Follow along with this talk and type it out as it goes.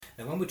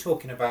Now, when we're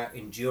talking about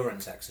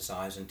endurance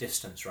exercise and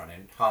distance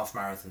running, half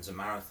marathons and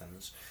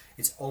marathons,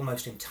 it's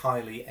almost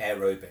entirely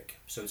aerobic.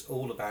 So it's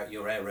all about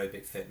your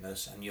aerobic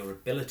fitness and your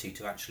ability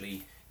to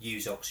actually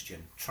use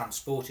oxygen,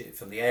 transport it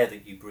from the air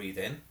that you breathe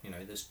in.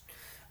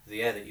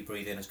 The air that you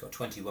breathe in has got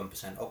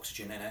 21%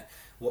 oxygen in it.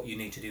 What you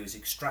need to do is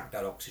extract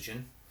that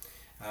oxygen,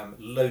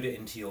 load it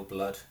into your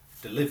blood,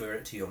 deliver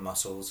it to your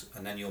muscles,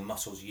 and then your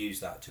muscles use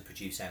that to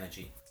produce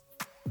energy.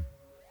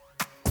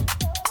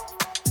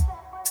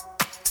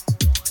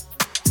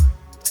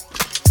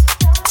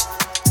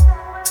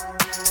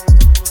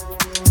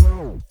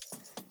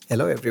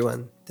 Hello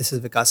everyone, this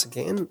is Vikas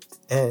again,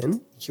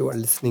 and you are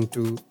listening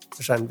to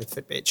Run with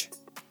FitPage.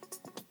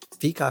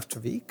 Week after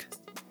week,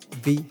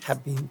 we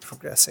have been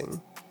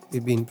progressing.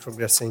 We've been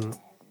progressing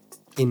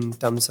in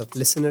terms of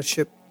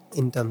listenership,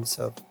 in terms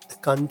of the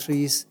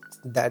countries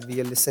that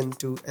we listen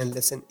to and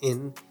listen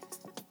in,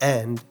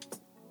 and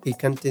we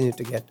continue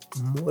to get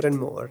more and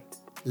more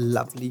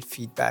lovely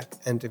feedback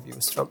and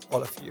reviews from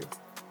all of you.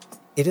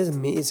 It is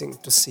amazing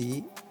to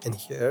see and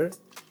hear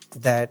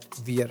that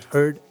we are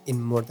heard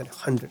in more than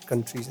 100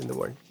 countries in the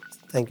world.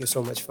 Thank you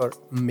so much for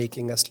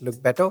making us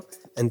look better,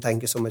 and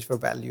thank you so much for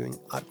valuing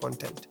our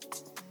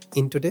content.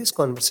 In today's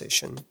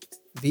conversation,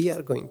 we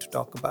are going to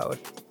talk about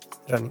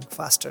running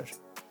faster.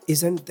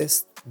 Isn't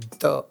this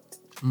the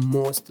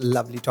most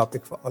lovely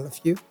topic for all of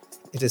you?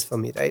 It is for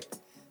me, right?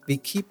 We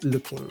keep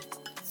looking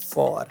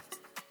for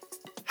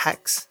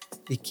hacks,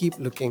 we keep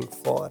looking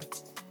for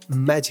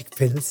magic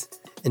pills,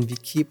 and we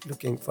keep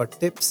looking for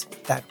tips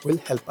that will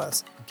help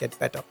us get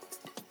better.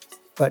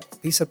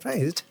 But be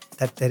surprised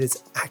that there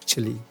is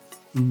actually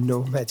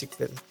no magic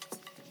pill.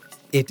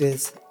 It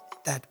is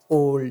that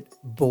old,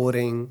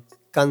 boring,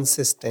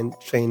 consistent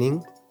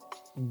training,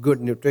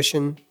 good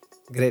nutrition,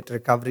 great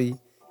recovery,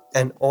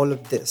 and all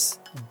of this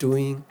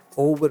doing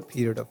over a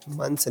period of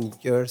months and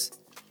years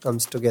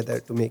comes together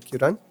to make you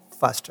run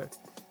faster.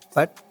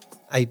 But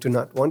I do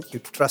not want you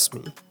to trust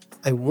me.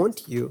 I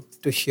want you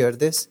to hear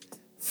this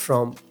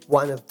from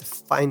one of the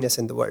finest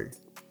in the world.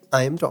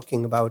 I am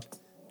talking about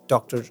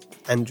Dr.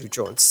 Andrew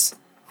Jones,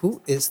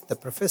 who is the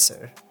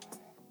professor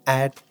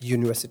at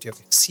University of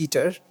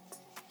Exeter.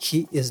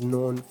 He is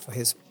known for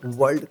his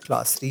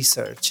world-class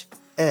research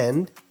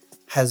and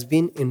has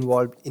been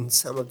involved in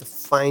some of the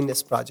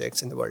finest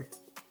projects in the world.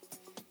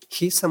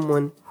 He's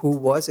someone who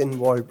was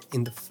involved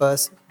in the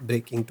first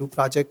Breaking 2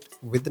 project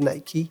with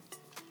Nike.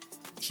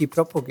 He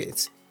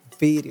propagates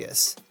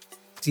various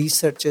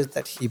researches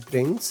that he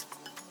brings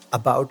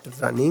about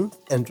running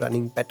and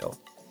running better.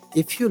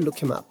 If you look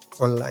him up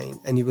online,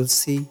 and you will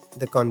see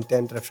the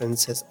content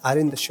references are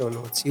in the show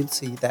notes, you'll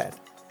see that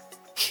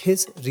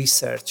his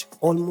research,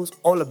 almost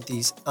all of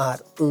these are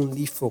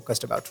only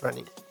focused about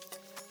running.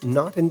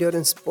 Not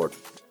endurance sport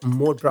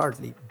more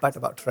broadly, but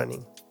about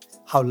running.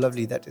 How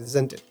lovely that is,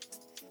 isn't it?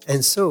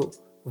 And so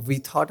we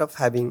thought of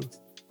having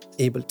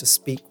able to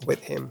speak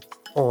with him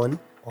on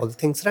all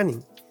things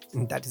running.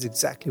 And that is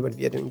exactly what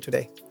we are doing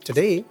today.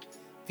 Today,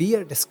 we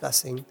are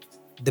discussing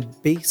the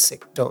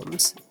basic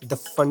terms, the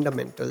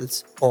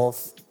fundamentals of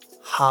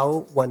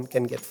how one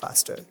can get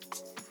faster.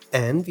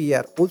 And we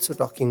are also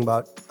talking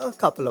about a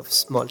couple of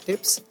small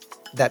tips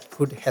that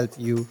could help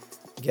you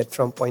get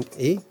from point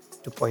A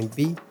to point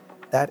B.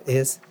 That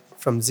is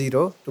from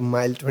 0 to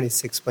mile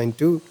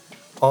 26.2,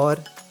 or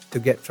to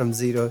get from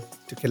 0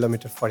 to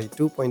kilometer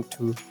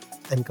 42.2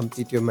 and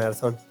complete your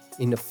marathon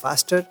in a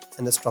faster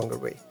and a stronger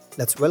way.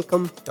 Let's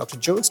welcome Dr.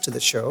 Jones to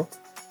the show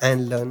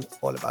and learn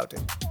all about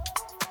it.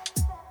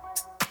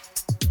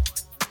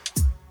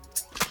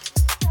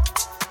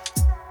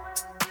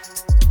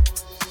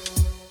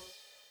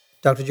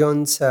 Dr.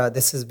 Jones,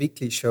 this is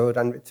weekly show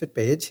Run with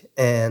FitPage,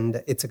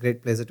 and it's a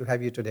great pleasure to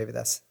have you today with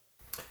us.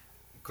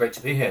 Great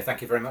to be here.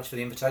 Thank you very much for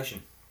the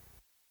invitation.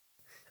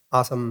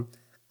 Awesome.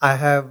 I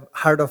have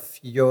heard of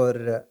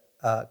your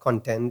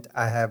content.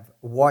 I have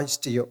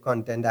watched your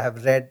content. I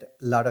have read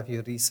a lot of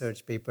your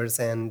research papers,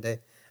 and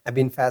I've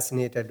been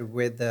fascinated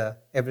with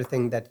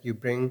everything that you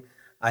bring.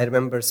 I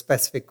remember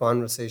specific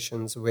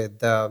conversations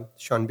with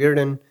Sean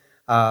Bearden,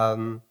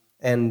 and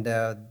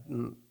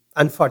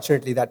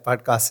unfortunately, that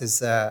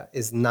podcast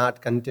is not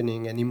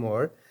continuing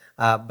anymore.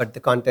 But the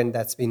content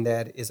that's been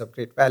there is of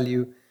great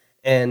value.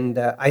 And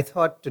I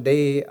thought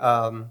today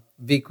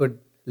we could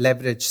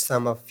leverage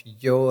some of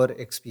your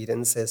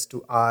experiences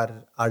to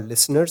our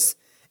listeners.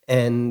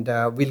 And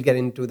we'll get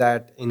into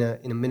that in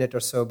a minute or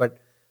so. But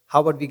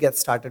how about we get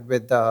started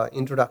with the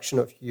introduction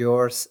of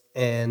yours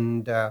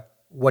and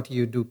what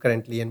you do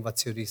currently and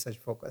what's your research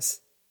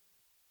focus?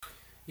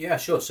 Yeah,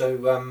 sure.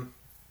 So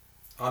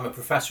I'm a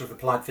professor of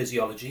applied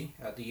physiology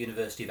at the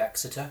University of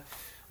Exeter,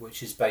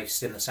 which is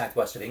based in the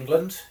southwest of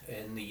England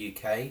in the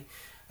UK.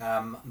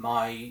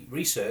 My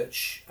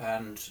research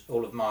and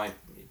all of my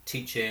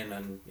teaching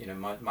and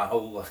my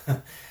whole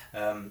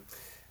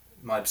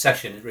my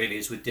obsession really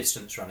is with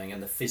distance running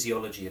and the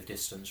physiology of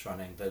distance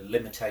running, the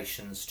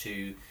limitations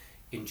to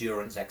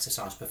endurance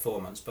exercise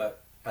performance.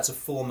 But as a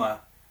former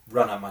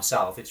runner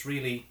myself, it's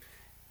really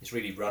it's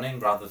really running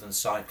rather than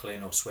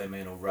cycling or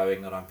swimming or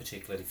rowing that I'm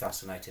particularly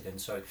fascinated in.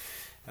 So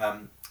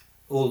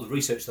all the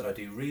research that I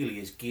do really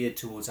is geared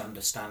towards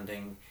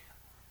understanding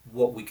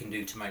what we can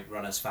do to make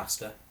runners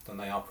faster than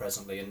they are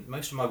presently. And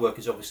most of my work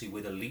is obviously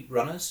with elite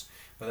runners,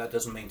 but that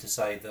doesn't mean to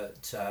say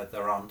that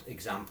there aren't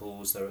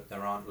examples,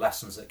 there aren't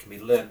lessons that can be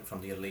learned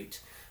from the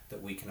elite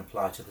that we can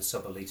apply to the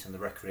sub-elite and the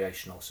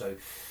recreational. So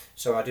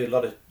I do a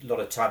lot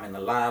of time in the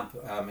lab,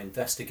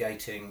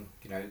 investigating,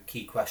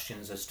 key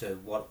questions as to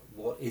what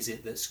is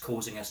it that's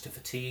causing us to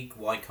fatigue,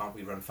 why can't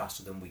we run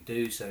faster than we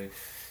do. So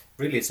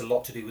really it's a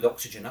lot to do with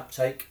oxygen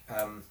uptake,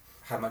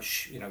 how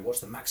much,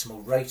 what's the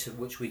maximal rate at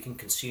which we can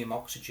consume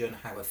oxygen,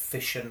 how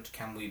efficient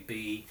can we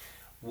be,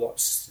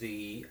 what's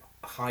the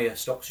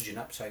highest oxygen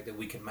uptake that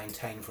we can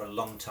maintain for a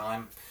long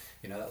time.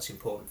 That's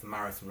important for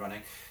marathon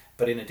running.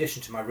 But in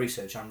addition to my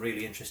research, I'm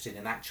really interested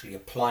in actually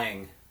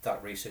applying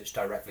that research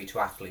directly to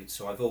athletes.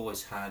 So I've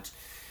always had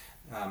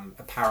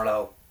a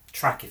parallel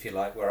track, if you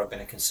like, where I've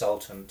been a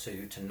consultant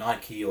to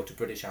Nike or to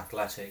British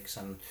Athletics,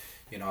 and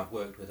I've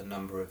worked with a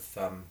number of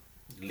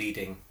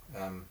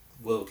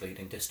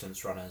world-leading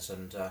distance runners,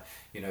 and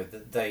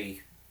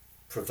they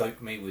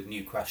provoke me with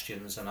new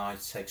questions, and I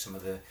take some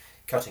of the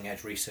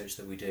cutting-edge research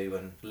that we do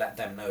and let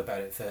them know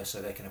about it first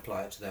so they can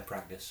apply it to their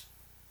practice.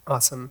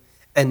 Awesome.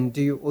 And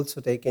do you also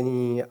take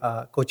any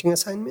coaching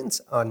assignments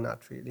or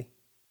not really?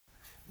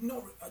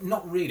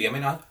 Not really.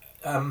 I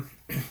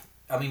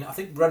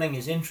think running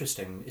is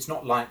interesting. It's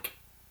not like,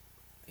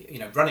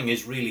 running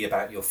is really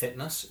about your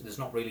fitness. There's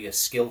not really a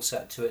skill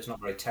set to it. It's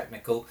not very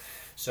technical.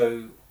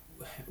 So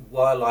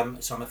I'm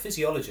a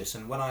physiologist,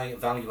 and when I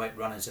evaluate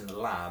runners in the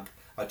lab,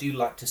 I do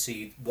like to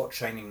see what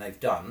training they've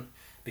done,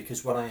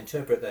 because when I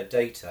interpret their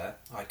data,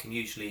 I can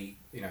usually,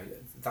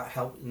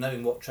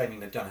 knowing what training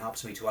they've done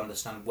helps me to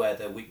understand where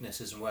their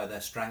weaknesses and where their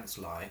strengths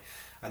lie,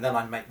 and then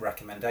I make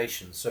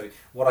recommendations. So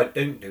what I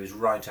don't do is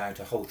write out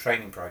a whole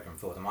training program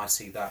for them. I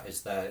see that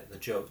as the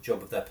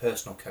job of their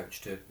personal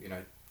coach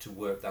to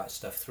work that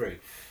stuff through.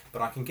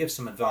 But I can give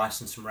some advice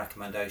and some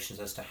recommendations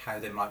as to how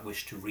they might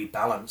wish to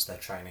rebalance their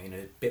training,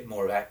 a bit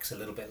more of X, a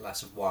little bit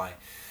less of Y.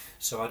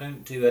 So I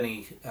don't do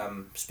any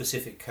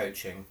specific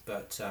coaching,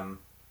 but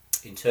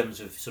in terms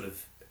of sort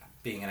of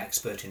being an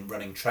expert in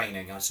running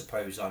training, I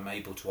suppose I'm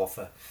able to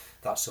offer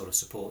that sort of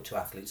support to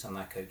athletes and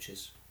their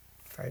coaches.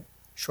 Right,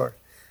 sure.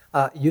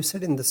 You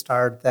said in the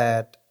start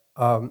that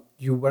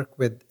you work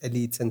with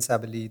elites and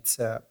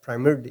sub-elites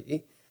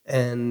primarily,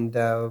 and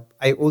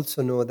I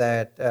also know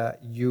that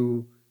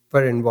you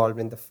were involved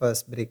in the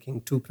first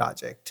Breaking 2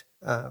 project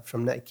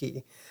from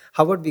Nike.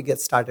 How would we get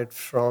started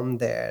from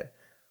there?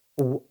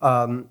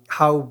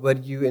 How were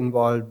you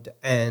involved,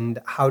 and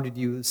how did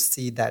you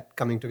see that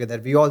coming together?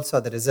 We all saw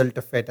the result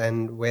of it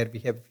and where we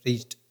have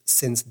reached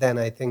since then.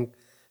 I think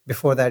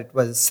before that it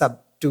was sub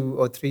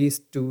 203,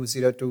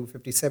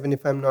 202.57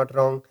 if I'm not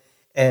wrong,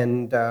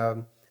 and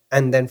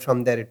then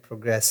from there it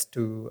progressed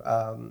to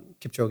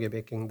Kipchoge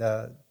breaking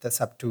the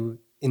sub 2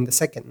 in the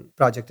second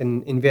project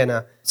in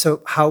Vienna.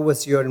 So how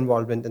was your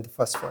involvement in the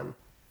first one?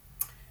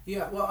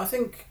 Yeah, well, I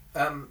think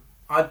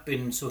I'd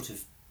been sort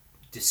of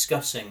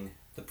discussing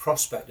the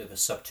prospect of a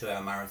sub 2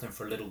 hour marathon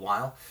for a little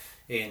while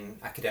in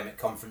academic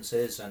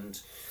conferences,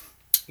 and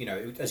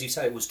as you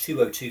say, it was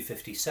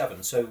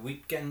 202.57, so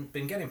we'd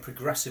been getting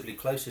progressively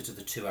closer to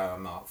the 2 hour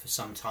mark for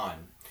some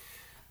time.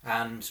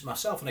 And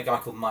myself and a guy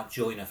called Mike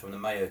Joyner from the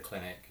Mayo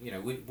Clinic,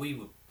 we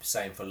were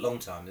saying for a long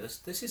time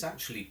this is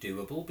actually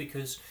doable,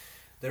 because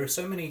there are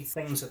so many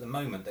things at the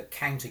moment that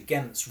count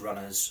against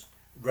runners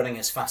running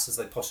as fast as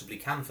they possibly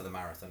can for the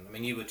marathon. I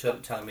mean, you were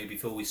telling me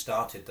before we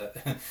started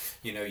that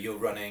you're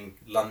running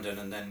London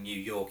and then New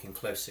York in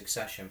close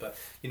succession, but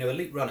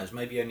elite runners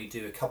maybe only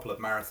do a couple of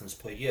marathons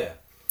per year,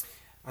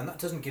 and that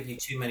doesn't give you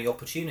too many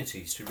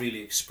opportunities to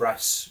really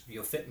express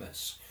your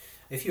fitness.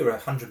 If you're a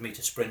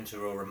 100-metre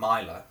sprinter or a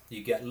miler,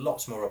 you get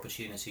lots more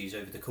opportunities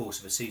over the course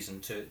of a season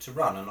to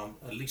run, and on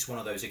at least one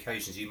of those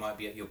occasions you might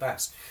be at your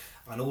best,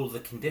 and all of the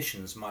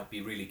conditions might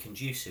be really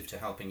conducive to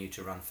helping you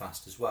to run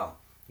fast as well.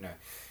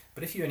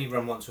 But if you only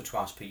run once or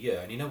twice per year,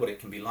 and you know what it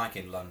can be like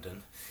in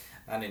London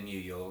and in New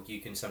York, you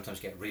can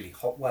sometimes get really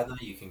hot weather,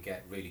 you can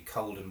get really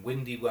cold and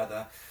windy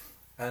weather,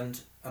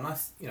 and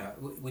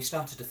we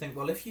started to think,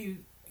 well, if you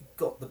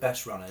got the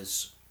best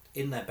runners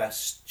in their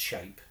best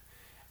shape,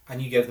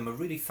 and you gave them a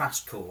really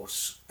fast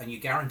course, and you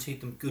guaranteed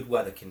them good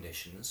weather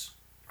conditions,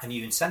 and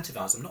you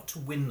incentivized them not to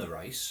win the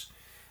race,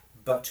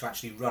 but to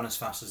actually run as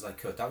fast as they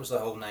could, that was the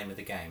whole name of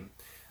the game,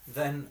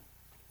 then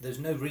there's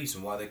no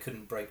reason why they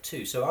couldn't break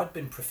 2. So I'd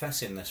been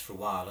professing this for a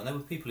while, and there were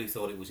people who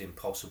thought it was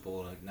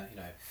impossible,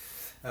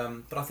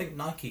 but I think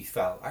Nike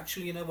felt,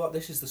 actually,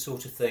 this is the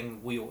sort of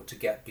thing we ought to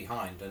get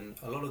behind, and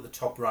a lot of the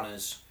top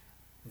runners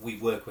we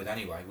work with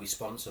anyway, we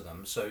sponsor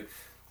them, so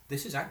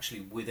this is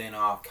actually within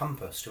our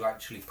compass to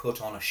actually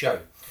put on a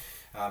show,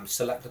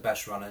 select the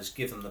best runners,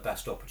 give them the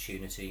best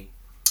opportunity,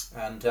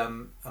 and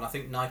I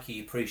think Nike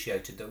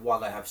appreciated that while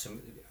they have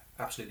some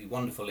absolutely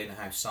wonderful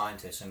in-house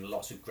scientists and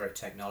lots of great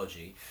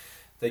technology,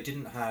 they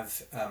didn't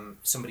have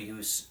somebody who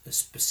was a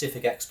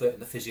specific expert in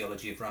the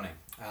physiology of running.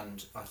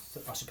 And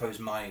I suppose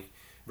my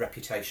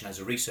reputation as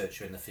a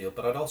researcher in the field,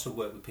 but I'd also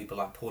worked with people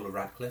like Paula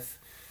Radcliffe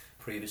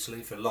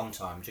previously for a long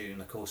time during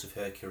the course of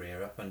her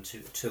career, up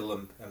until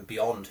and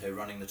beyond her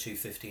running the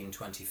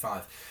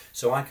 2:15:25.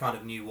 So I kind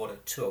of knew what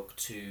it took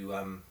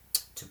to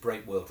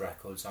break world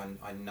records.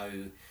 I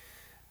know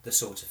the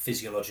sort of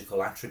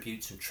physiological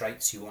attributes and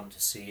traits you want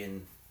to see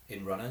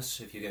in runners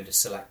if you're going to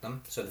select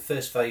them. So the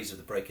first phase of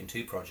the Breaking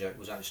 2 project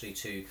was actually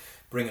to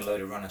bring a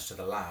load of runners to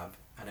the lab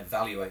and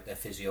evaluate their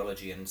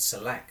physiology and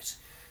select,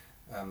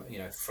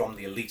 from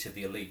the elite of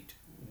the elite,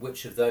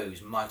 which of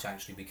those might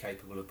actually be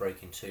capable of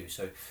Breaking 2.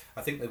 So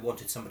I think they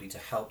wanted somebody to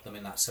help them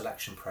in that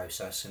selection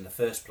process in the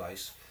first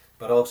place,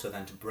 but also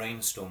then to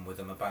brainstorm with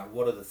them about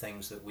what are the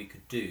things that we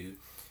could do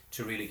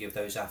to really give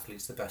those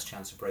athletes the best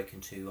chance of Breaking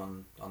 2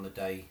 on the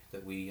day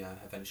that we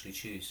eventually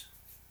choose.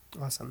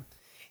 Awesome.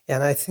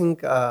 And I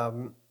think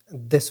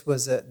this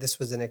was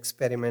an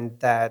experiment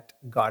that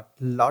got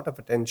a lot of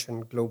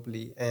attention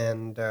globally,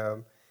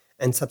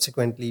 and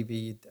subsequently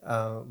we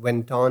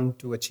went on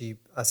to achieve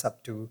a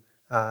sub 2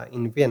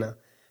 in Vienna.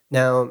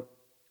 Now,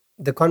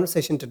 the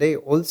conversation today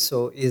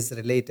also is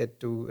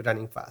related to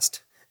running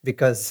fast,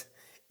 because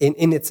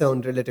in its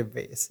own relative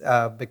ways,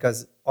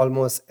 because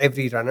almost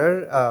every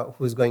runner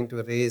who's going to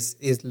a race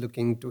is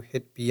looking to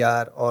hit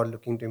PR or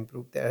looking to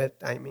improve their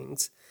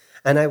timings.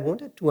 And I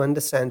wanted to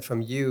understand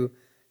from you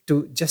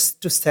to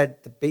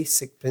set the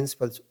basic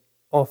principles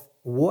of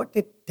what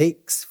it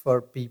takes for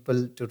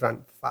people to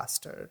run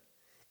faster,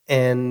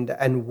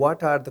 and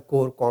what are the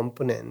core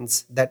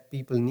components that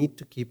people need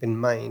to keep in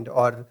mind,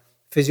 or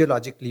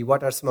physiologically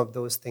what are some of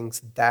those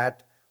things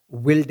that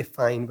will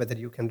define whether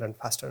you can run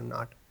faster or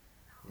not.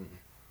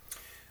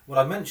 Well,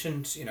 I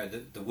mentioned,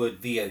 the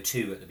word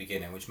VO2 at the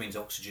beginning, which means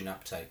oxygen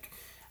uptake,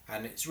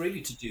 and it's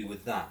really to do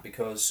with that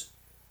because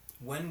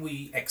when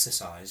we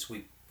exercise,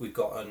 we've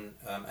got an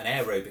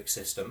aerobic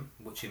system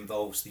which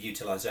involves the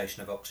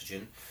utilisation of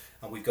oxygen,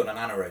 and we've got an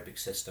anaerobic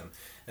system.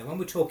 And when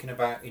we're talking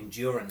about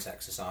endurance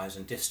exercise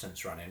and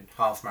distance running,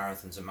 half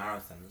marathons and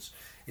marathons,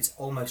 it's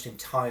almost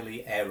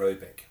entirely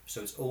aerobic.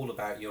 So it's all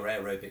about your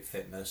aerobic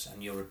fitness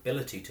and your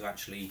ability to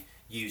actually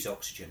use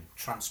oxygen,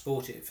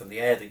 transport it from the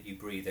air that you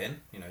breathe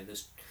in.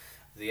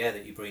 The air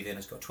that you breathe in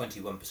has got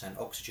 21%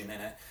 oxygen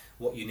in it.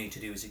 What you need to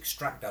do is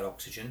extract that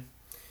oxygen,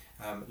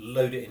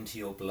 load it into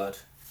your blood,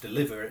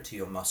 deliver it to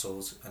your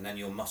muscles, and then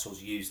your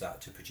muscles use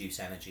that to produce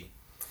energy.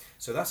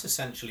 So that's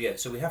essentially it.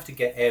 So we have to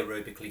get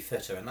aerobically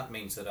fitter, and that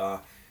means that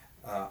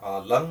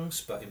our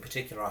lungs, but in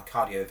particular our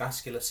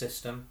cardiovascular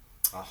system,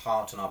 our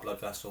heart and our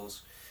blood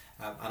vessels,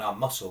 and our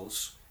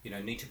muscles,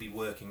 need to be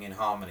working in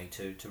harmony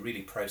to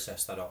really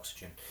process that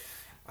oxygen.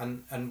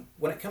 And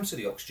when it comes to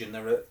the oxygen,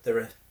 there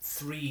are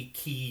three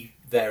key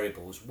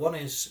variables. One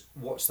is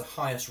what's the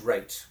highest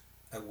rate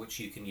at which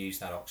you can use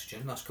that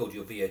oxygen. That's called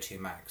your VO2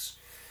 max.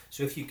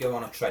 So if you go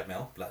on a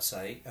treadmill, let's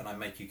say, and I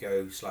make you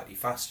go slightly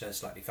faster,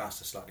 slightly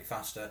faster, slightly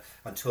faster,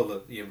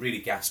 until you're really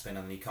gasping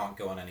and you can't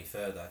go on any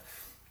further,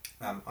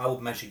 I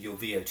will measure your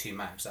VO2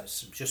 max.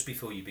 That's just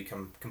before you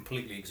become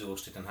completely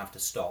exhausted and have to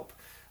stop.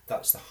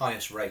 That's the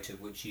highest rate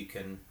at which you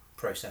can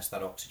process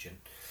that oxygen.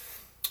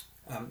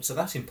 So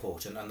that's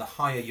important, and the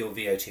higher your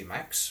VO2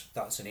 max,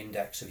 that's an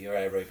index of your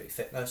aerobic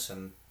fitness,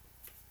 and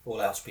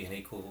all else being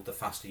equal, the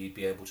faster you'd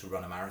be able to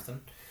run a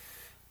marathon.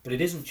 But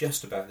it isn't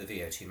just about the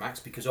VO2 max,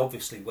 because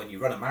obviously when you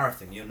run a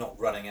marathon, you're not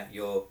running at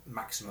your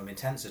maximum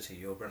intensity,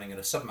 you're running at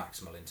a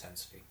submaximal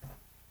intensity.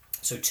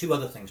 So two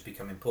other things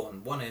become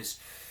important. One is,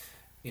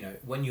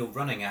 when you're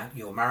running at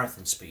your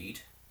marathon speed,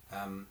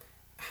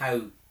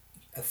 how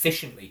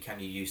efficiently can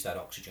you use that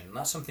oxygen? And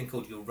that's something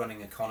called your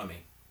running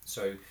economy.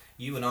 So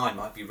you and I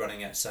might be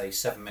running at, say,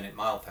 7-minute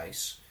mile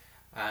pace,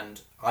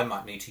 and I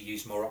might need to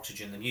use more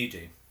oxygen than you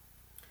do.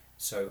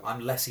 So I'm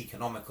less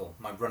economical.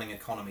 My running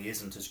economy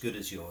isn't as good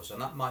as yours,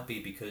 and that might be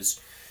because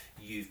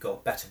you've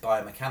got better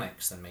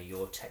biomechanics than me.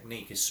 Your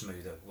technique is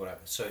smoother, whatever.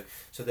 So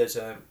there's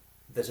a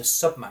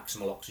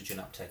submaximal oxygen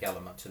uptake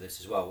element to this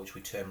as well, which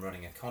we term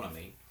running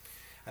economy.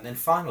 And then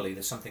finally,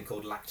 there's something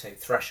called lactate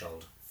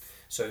threshold.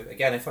 So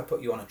again, if I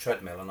put you on a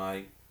treadmill and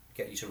I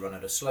get you to run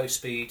at a slow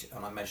speed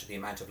and I measure the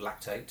amount of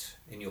lactate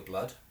in your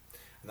blood,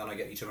 and then I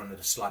get you to run at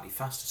a slightly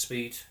faster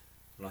speed,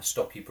 and I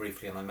stop you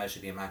briefly and I measure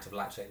the amount of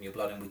lactate in your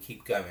blood, and we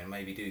keep going,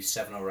 maybe do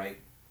 7 or 8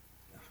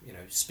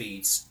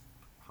 speeds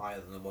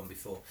higher than the one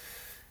before,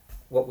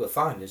 what we'll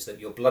find is that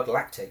your blood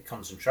lactate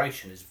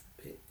concentration is,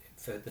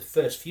 for the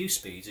first few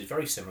speeds, is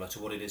very similar to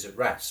what it is at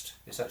rest.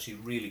 It's actually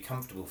really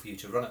comfortable for you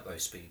to run at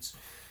those speeds,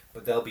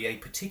 but there'll be a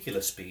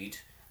particular speed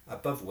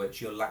above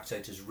which your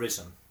lactate has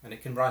risen, and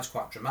it can rise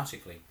quite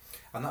dramatically,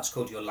 and that's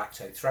called your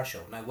lactate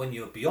threshold. Now when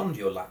you're beyond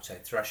your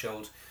lactate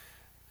threshold,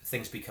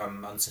 things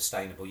become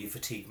unsustainable. You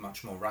fatigue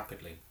much more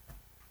rapidly.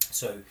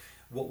 So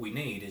what we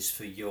need is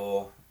for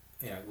your,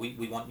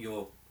 we want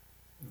your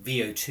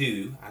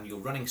VO2 and your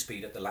running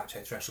speed at the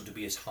lactate threshold to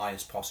be as high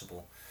as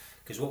possible,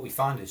 because what we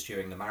find is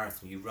during the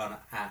marathon you run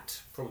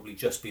at probably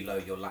just below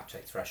your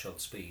lactate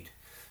threshold speed.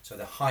 So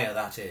the higher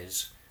that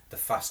is, the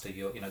faster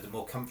the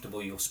more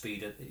comfortable you'll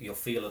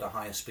feel at a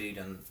higher speed,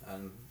 and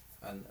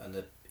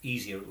the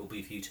easier it will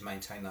be for you to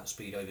maintain that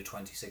speed over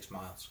 26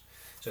 miles.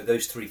 So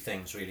those three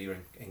things really are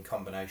in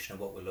combination of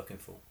what we're looking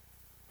for.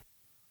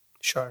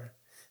 Sure.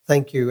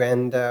 Thank you.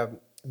 And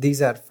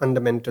these are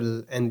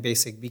fundamental and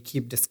basic. We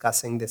keep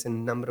discussing this in a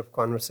number of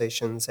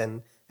conversations,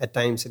 and at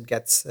times it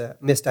gets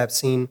missed. I've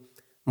seen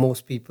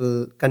most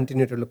people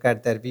continue to look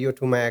at their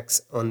VO2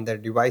 max on their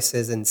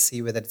devices and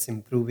see whether it's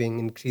improving,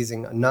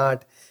 increasing or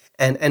not,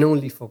 and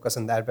only focus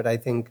on that. But I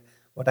think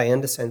what I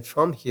understand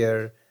from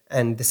here,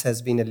 and this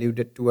has been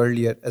alluded to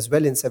earlier as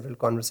well in several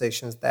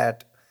conversations,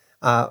 that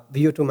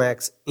VO2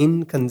 max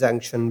in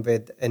conjunction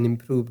with an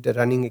improved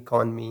running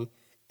economy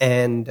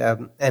and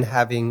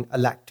having a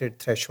lactate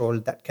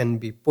threshold that can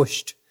be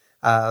pushed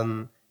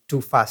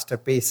to faster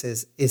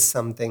paces is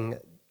something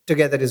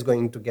together is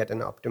going to get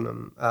an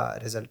optimum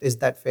result. Is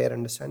that fair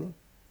understanding?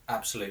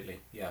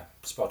 Absolutely, yeah,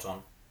 spot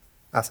on.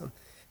 Awesome.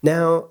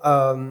 Now,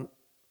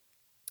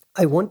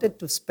 I wanted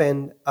to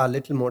spend a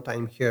little more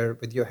time here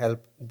with your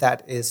help.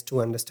 That is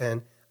to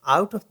understand,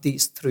 out of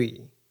these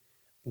three,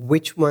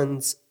 which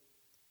ones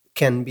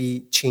can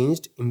be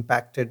changed,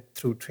 impacted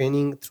through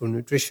training, through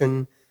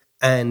nutrition,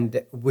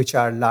 and which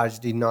are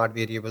largely not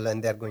variable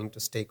and they're going to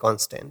stay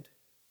constant?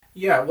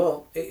 Yeah,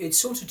 well, it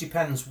sort of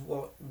depends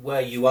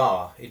where you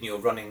are in your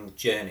running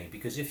journey,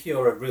 because if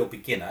you're a real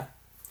beginner,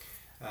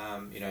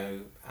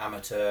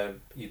 amateur,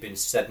 you've been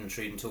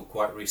sedentary until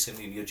quite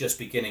recently, you're just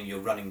beginning your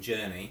running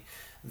journey,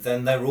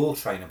 then they're all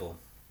trainable.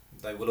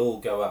 They will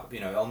all go up,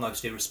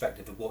 almost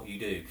irrespective of what you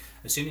do.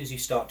 As soon as you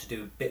start to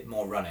do a bit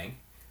more running,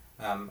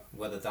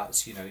 whether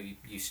that's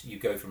you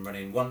go from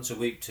running once a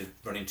week to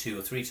running 2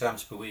 or 3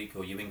 times per week,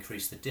 or you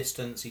increase the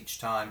distance each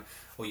time,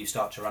 or you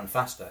start to run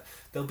faster,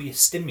 there'll be a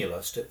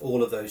stimulus to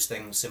all of those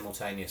things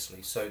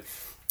simultaneously. So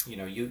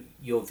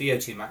your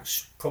VO2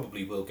 max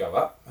probably will go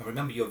up, and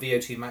remember, your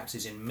VO2 max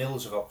is in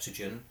mils of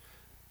oxygen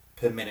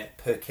per minute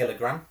per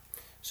kilogram.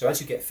 So as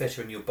you get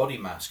fitter and your body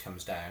mass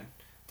comes down,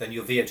 then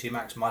your VO2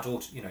 max might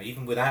also,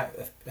 even without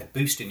a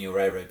boost in your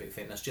aerobic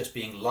fitness, just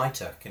being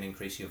lighter can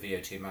increase your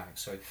VO2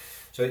 max.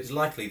 So it's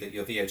likely that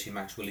your VO2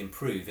 max will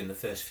improve in the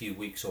first few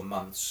weeks or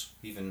months,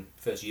 even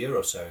first year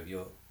or so of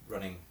your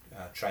running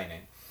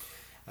training.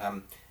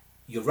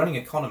 Your running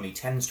economy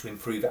tends to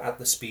improve at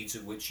the speeds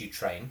at which you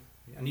train.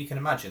 And you can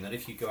imagine that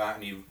if you go out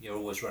and you're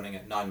always running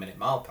at 9-minute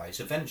mile pace,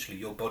 eventually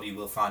your body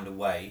will find a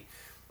way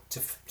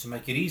to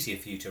make it easier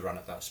for you to run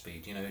at that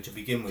speed. To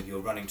begin with, your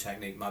running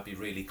technique might be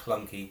really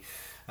clunky,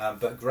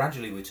 but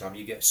gradually with time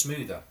you get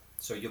smoother.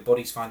 So your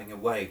body's finding a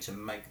way to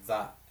make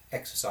that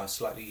exercise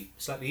slightly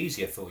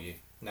easier for you.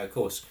 Now, of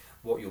course,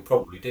 what you'll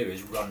probably do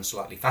is run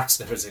slightly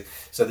faster.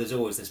 So there's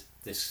always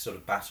this sort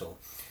of battle.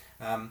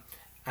 And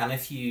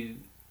if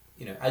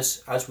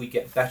as we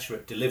get better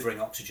at delivering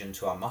oxygen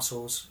to our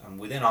muscles, and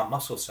within our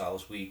muscle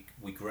cells we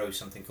grow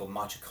something called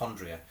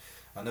mitochondria,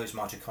 and those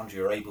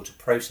mitochondria are able to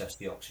process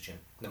the oxygen.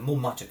 The more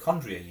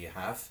mitochondria you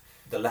have,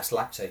 the less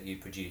lactate you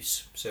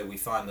produce. So we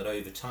find that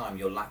over time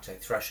your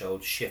lactate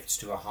threshold shifts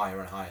to a higher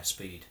and higher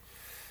speed.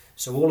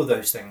 So all of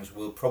those things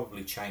will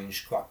probably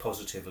change quite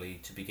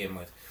positively to begin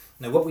with.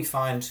 Now, what we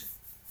find,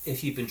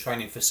 if you've been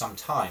training for some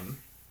time,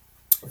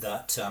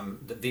 that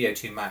the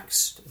VO2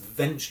 max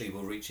eventually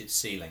will reach its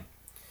ceiling.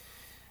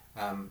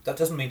 That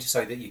doesn't mean to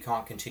say that you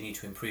can't continue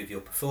to improve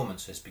your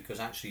performances, because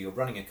actually your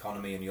running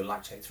economy and your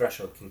lactate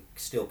threshold can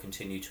still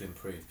continue to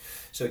improve.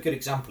 So a good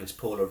example is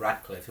Paula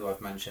Radcliffe, who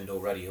I've mentioned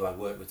already, who I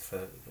worked with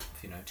for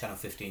 10 or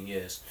 15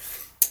 years.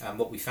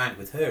 What we found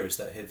with her is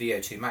that her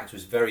VO2 max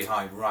was very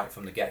high right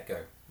from the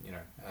get-go.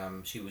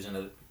 She was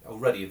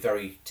already a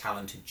very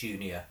talented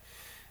junior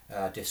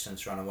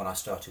distance runner when I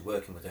started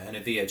working with her, and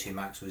her VO2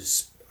 max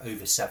was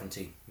over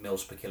 70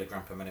 mils per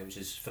kilogram per minute, which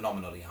is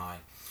phenomenally high.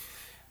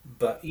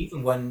 But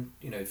even when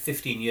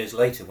 15 years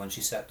later, when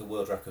she set the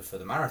world record for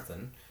the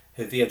marathon,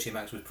 her VO2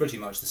 max was pretty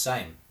much the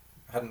same.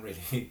 Hadn't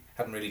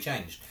really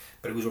changed,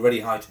 but it was already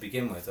high to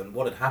begin with. And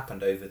what had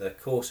happened over the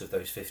course of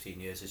those 15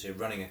 years is her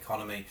running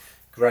economy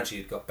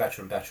gradually had got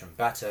better and better and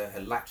better. Her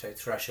lactate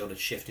threshold had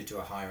shifted to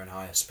a higher and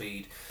higher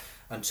speed,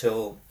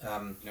 until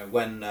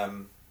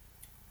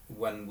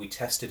when we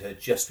tested her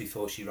just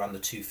before she ran the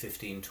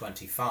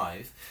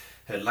 2:15:25,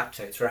 her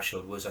lactate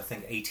threshold was, I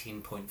think,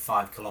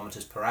 18.5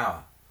 kilometers per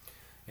hour.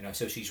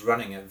 So she's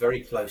running at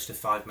very close to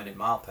 5-minute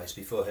mile pace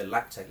before her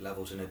lactate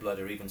levels in her blood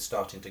are even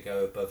starting to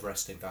go above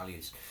resting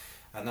values.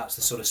 And that's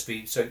the sort of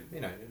speed, so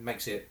it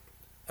makes it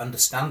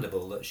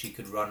understandable that she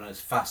could run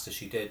as fast as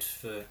she did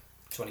for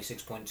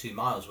 26.2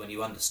 miles, when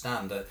you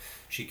understand that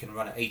she can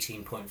run at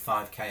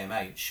 18.5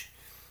 kmh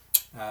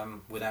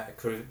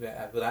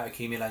without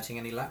accumulating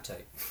any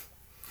lactate.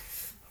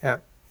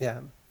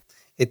 Yeah.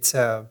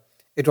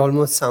 It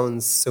almost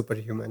sounds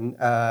superhuman,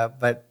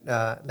 but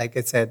like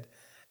I said,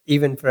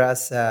 even for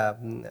us,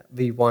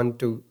 we want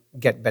to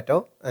get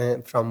better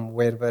from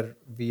wherever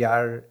we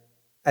are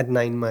at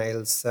 9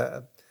 miles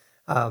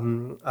a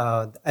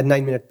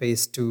 9 minute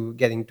pace to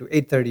getting to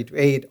 8:30 to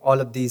 8.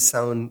 All of these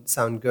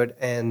sound good,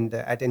 and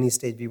at any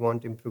stage we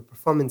want to improve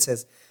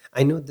performances.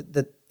 I know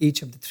that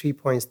each of the 3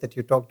 points that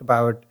you talked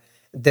about,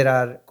 there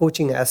are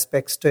coaching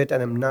aspects to it,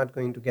 and I'm not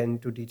going to get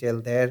into detail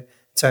there.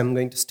 So I'm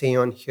going to stay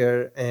on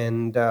here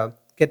and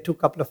get to a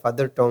couple of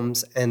other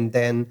terms, and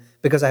then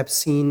because I've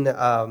seen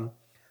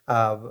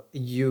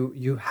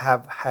you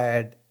have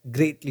had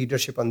great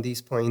leadership on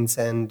these points,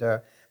 and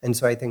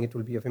so I think it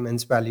will be of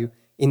immense value.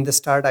 In the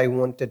start, I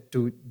wanted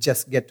to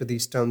just get to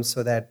these terms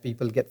so that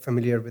people get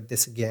familiar with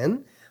this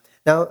again.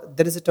 Now,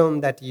 there is a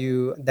term that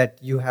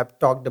you have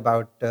talked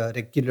about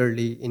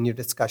regularly in your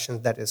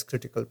discussions, that is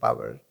critical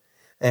power,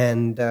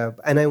 and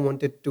I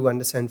wanted to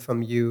understand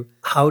from you,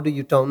 how do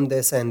you term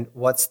this, and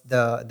what's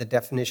the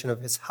definition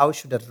of this? How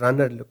should a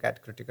runner look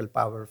at critical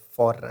power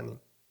for running?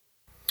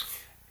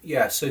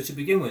 Yeah, so to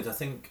begin with, I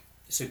think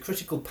so.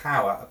 Critical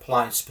power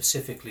applies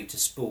specifically to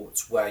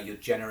sports where you're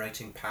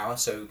generating power.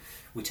 So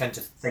we tend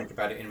to think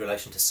about it in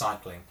relation to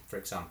cycling, for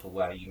example,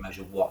 where you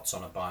measure watts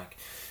on a bike.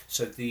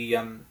 So the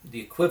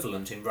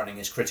equivalent in running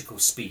is critical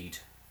speed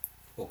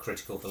or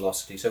critical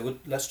velocity. So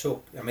let's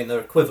talk. I mean, they're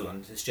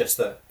equivalent. It's just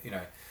that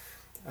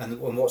and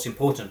what's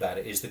important about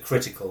it is the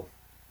critical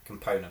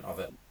component of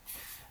it.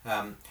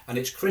 And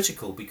it's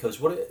critical because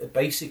what it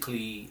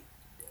basically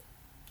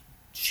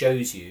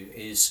shows you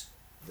is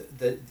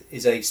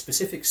a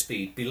specific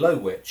speed below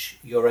which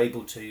you're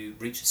able to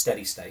reach a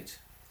steady state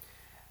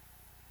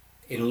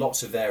in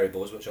lots of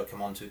variables, which I'll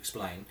come on to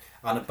explain,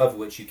 and above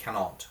which you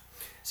cannot.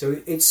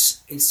 So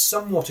it's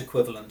somewhat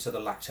equivalent to the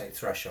lactate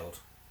threshold.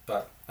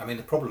 But I mean,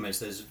 the problem is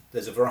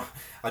there's a variety.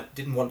 I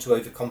didn't want to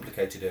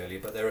overcomplicate it earlier,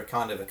 but there are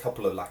kind of a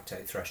couple of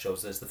lactate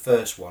thresholds. There's the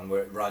first one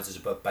where it rises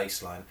above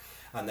baseline,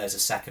 and there's a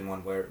second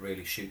one where it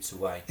really shoots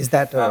away. Is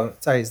that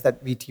is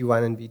that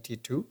VT1 and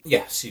VT2?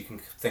 Yes, you can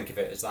think of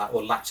it as that,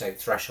 or lactate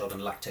threshold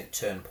and lactate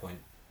turn point.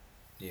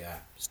 Yeah,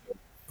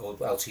 or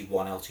LT1,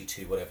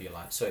 LT2, whatever you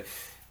like. So,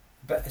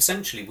 but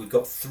essentially, we've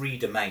got three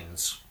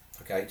domains.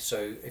 Okay,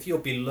 so if you're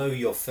below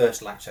your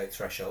first lactate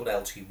threshold,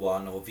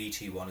 LT1 or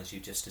VT1 as you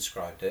just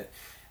described it,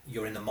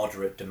 you're in the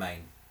moderate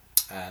domain,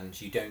 and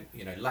you don't,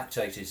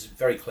 lactate is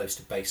very close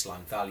to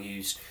baseline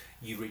values.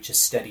 You reach a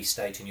steady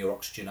state in your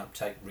oxygen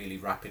uptake really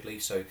rapidly.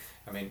 So,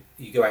 I mean,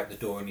 you go out the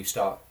door and you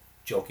start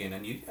jogging,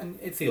 and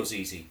it feels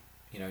easy.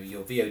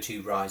 Your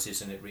VO2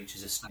 rises and it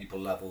reaches a stable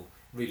level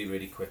really,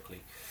 really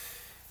quickly.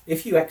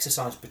 If you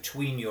exercise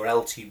between your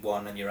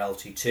LT1 and your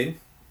LT2,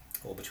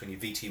 or between your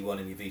VT1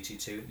 and your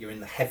VT2, you're in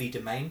the heavy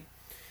domain.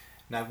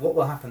 Now, what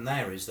will happen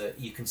there is that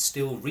you can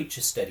still reach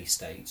a steady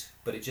state,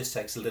 but it just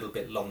takes a little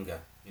bit longer.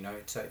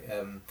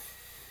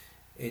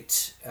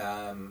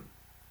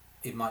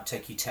 It might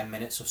take you 10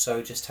 minutes or so.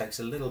 It just takes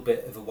a little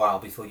bit of a while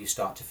before you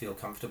start to feel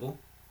comfortable.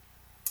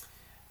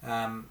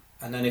 And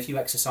then if you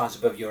exercise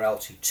above your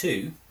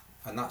LT2,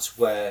 and that's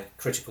where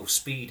critical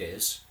speed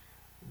is,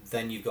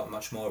 then you've got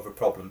much more of a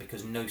problem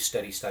because no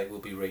steady state will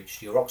be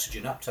reached. Your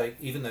oxygen uptake,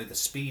 even though the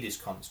speed is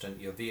constant,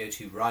 your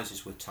VO2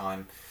 rises with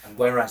time, and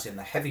whereas in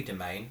the heavy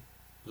domain,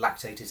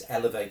 lactate is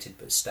elevated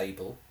but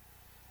stable,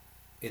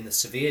 in the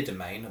severe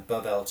domain,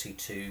 above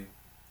LT2,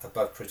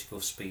 above critical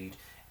speed,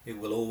 it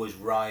will always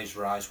rise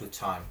with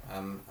time,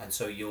 and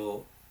so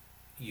you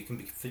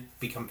can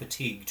become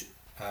fatigued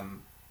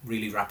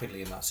really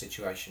rapidly in that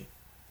situation.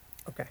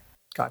 Okay,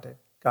 got it.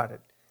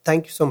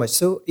 Thank you so much.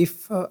 So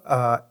if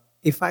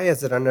I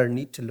as a runner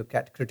need to look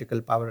at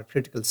critical power,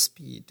 critical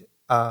speed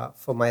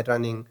for my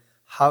running,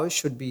 how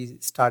should be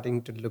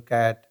starting to look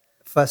at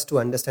first to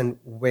understand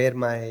where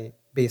my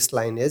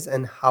baseline is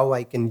and how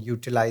I can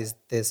utilize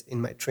this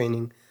in my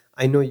training?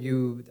 I know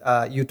you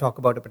talk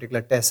about a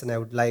particular test, and I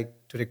would like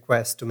to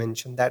request to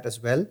mention that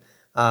as well.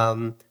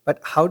 But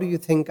how do you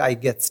think I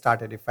get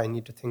started if I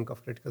need to think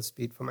of critical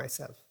speed for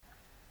myself?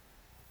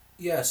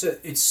 Yeah, so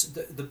it's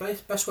the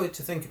best way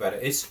to think about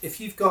it is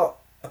if you've got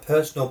a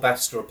personal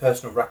best or a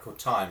personal record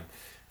time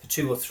for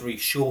 2 or 3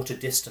 shorter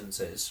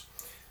distances,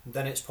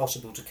 then it's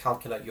possible to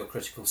calculate your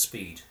critical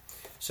speed.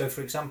 So,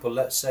 for example,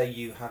 let's say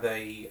you have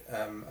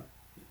and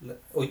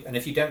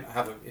if you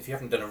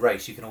haven't done a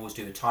race, you can always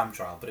do a time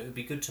trial. But it would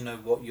be good to know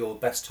what your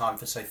best time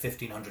for, say,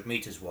 1,500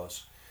 meters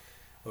was,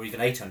 or even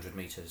 800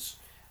 meters,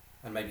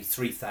 and maybe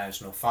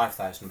 3,000 or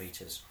 5,000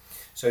 meters.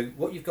 So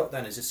what you've got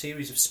then is a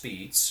series of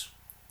speeds,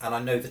 and I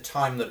know the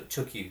time that it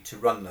took you to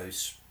run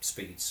those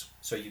speeds.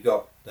 So you've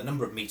got the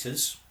number of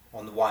meters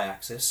on the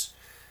y-axis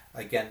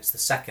against the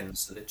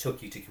seconds that it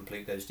took you to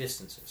complete those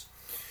distances.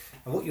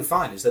 And what you'll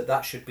find is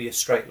that should be a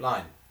straight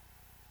line.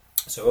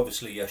 So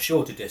obviously a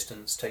shorter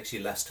distance takes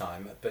you less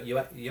time, but you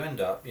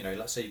end up,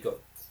 let's say you've got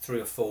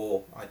 3 or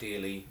 4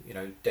 ideally,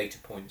 data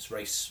points,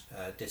 race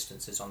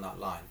distances on that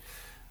line.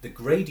 The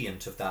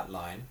gradient of that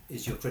line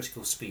is your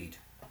critical speed.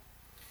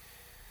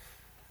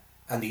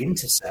 And the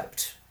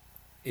intercept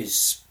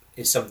is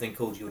something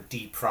called your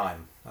D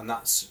prime, and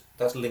that's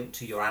linked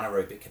to your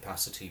anaerobic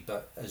capacity.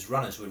 But as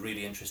runners, we're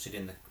really interested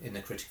in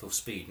the critical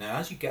speed. Now,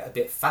 as you get a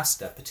bit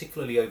faster,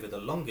 particularly over the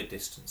longer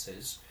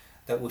distances,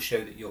 that will show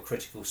that your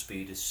critical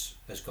speed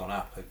has gone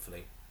up,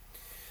 hopefully.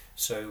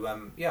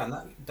 So yeah,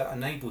 and that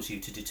enables you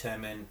to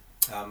determine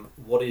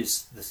what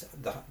is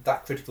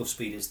that critical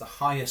speed is the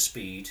higher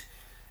speed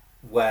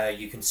where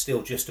you can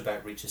still just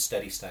about reach a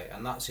steady state,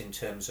 and that's in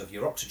terms of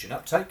your oxygen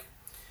uptake,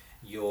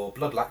 your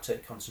blood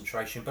lactate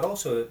concentration, but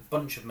also a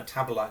bunch of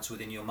metabolites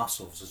within your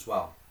muscles as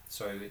well.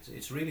 So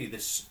it's really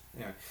this,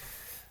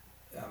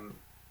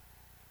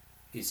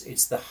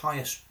 it's the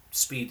highest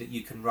speed that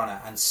you can run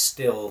at, and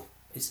still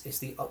it's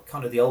the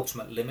kind of the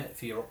ultimate limit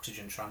for your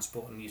oxygen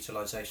transport and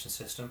utilization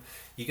system.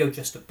 You go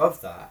just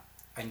above that,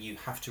 and you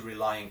have to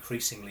rely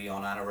increasingly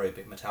on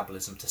anaerobic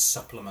metabolism to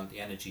supplement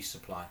the energy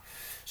supply.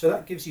 So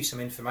that gives you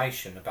some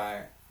information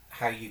about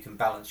how you can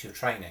balance your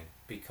training,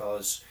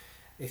 because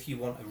if you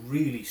want a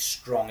really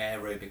strong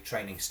aerobic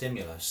training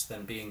stimulus,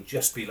 then being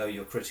just below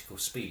your critical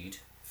speed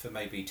for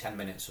maybe 10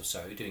 minutes or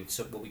so, doing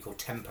what we call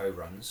tempo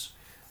runs,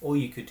 or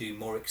you could do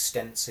more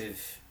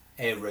extensive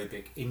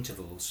aerobic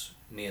intervals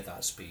near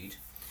that speed.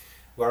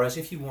 Whereas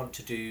if you want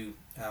to do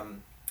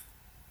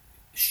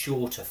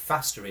shorter,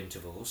 faster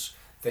intervals,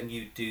 then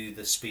you do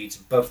the speeds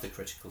above the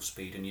critical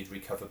speed and you'd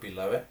recover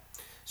below it.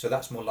 So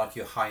that's more like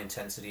your high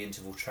intensity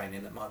interval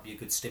training that might be a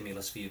good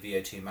stimulus for your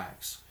VO2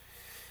 max.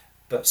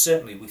 But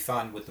certainly we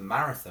find with the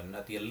marathon,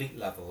 at the elite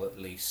level at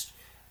least,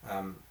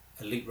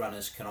 elite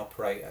runners can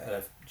operate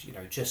at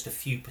just a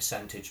few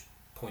percentage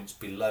points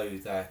below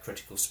their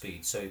critical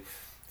speed. So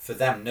for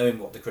them, knowing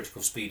what the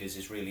critical speed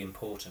is really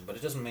important. But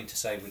it doesn't mean to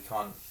say we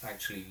can't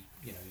actually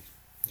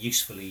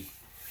usefully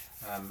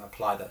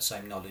apply that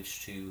same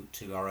knowledge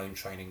to our own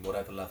training,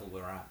 whatever level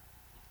we're at.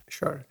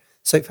 Sure.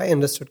 So if I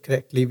understood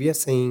correctly, we are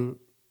saying,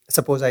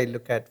 suppose I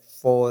look at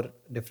 4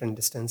 different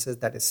distances,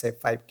 that is say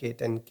 5K,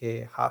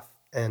 10K, half,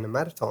 and a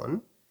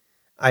marathon.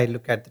 I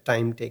look at the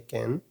time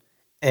taken,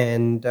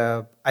 and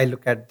I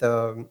look at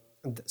the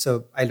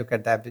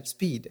average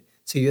speed.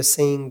 So you're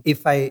saying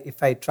if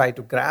I try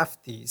to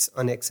graph these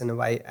on X and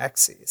Y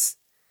axis,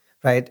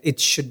 right, it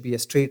should be a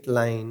straight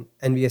line,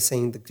 and we are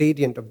saying the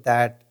gradient of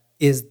that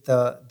is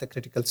the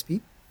critical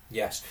speed.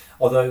 Yes,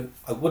 although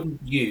I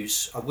wouldn't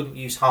use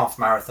half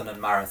marathon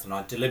and marathon.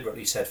 I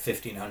deliberately said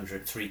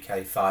 1500,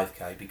 3K,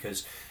 5K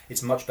because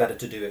it's much better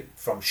to do it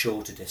from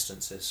shorter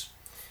distances.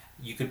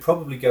 You could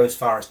probably go as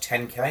far as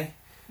 10K,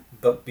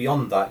 but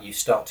beyond that you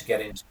start to get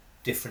into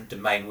different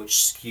domain which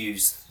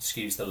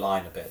skews the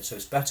line a bit. So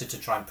it's better to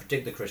try and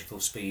predict the critical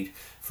speed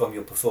from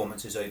your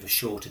performances over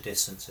shorter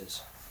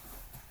distances.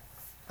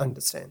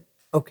 Understand.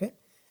 Okay.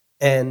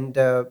 And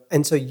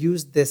so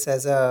use this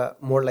as a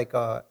more like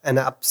an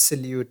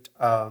absolute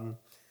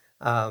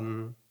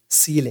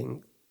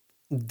ceiling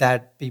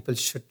that people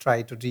should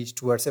try to reach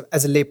towards.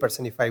 As a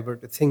layperson, if I were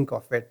to think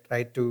of it,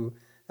 right, to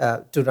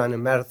run a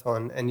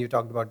marathon, and you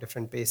talked about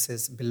different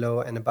paces below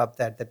and above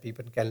that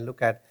people can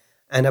look at,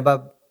 and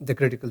above the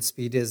critical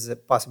speed is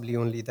possibly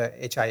only the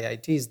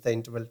HIITs, the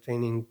interval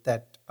training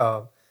that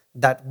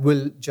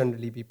will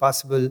generally be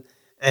possible,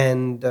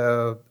 and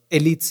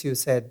elites, you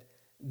said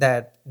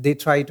that they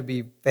try to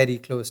be very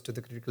close to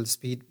the critical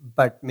speed,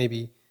 but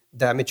maybe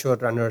the amateur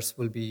runners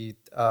will be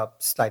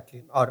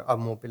slightly or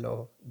more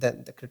below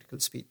than the critical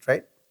speed,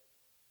 right?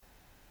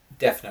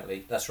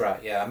 Definitely, that's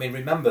right. Yeah, I mean,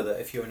 remember that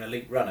if you're an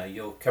elite runner,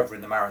 you're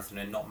covering the marathon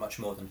in not much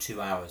more than 2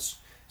 hours.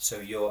 So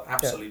your Yeah,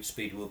 absolute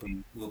speed will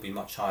be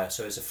much higher.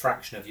 So as a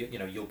fraction of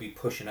you'll be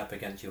pushing up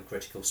against your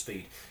critical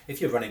speed.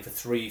 If you're running for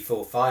 3,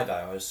 4, 5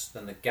 hours,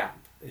 then the gap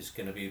is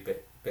going to be a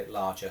bit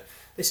larger.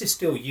 This is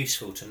still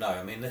useful to know.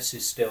 I mean, this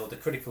is still the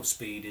critical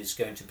speed is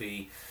going to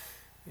be,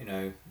 you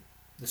know,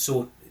 it's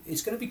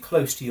going to be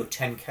close to your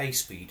 10K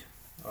speed,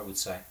 I would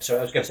say. So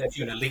I was going to say, if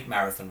you're an elite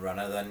marathon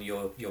runner, then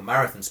your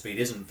marathon speed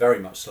isn't very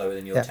much slower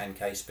than your yeah,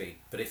 10K speed.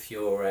 But if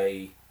you're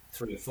a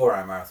 3 or 4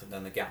 hour marathon,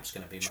 then the gap's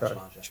going to be much sure,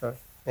 larger. sure,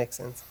 makes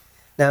sense.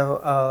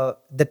 Now,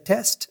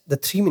 the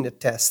 3 minute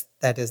test,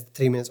 that is the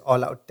 3 minutes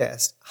all out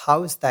test,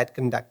 how is that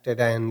conducted,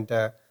 and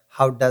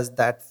how does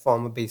that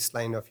form a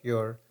baseline of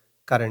your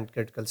current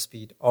critical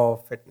speed or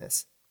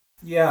fitness?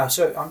 Yeah,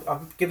 so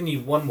I'm giving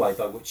you one way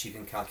by which you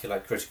can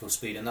calculate critical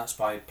speed, and that's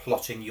by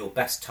plotting your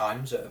best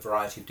times at a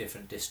variety of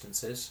different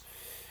distances.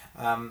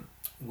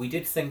 We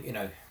did think,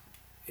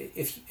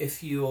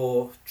 if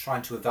you're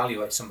trying to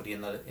evaluate somebody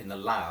in the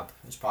lab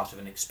as part of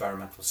an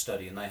experimental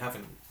study, and they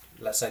haven't,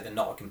 let's say they're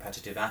not a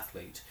competitive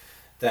athlete,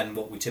 then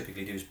what we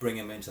typically do is bring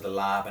them into the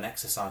lab and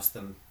exercise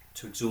them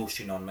to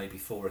exhaustion on maybe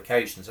 4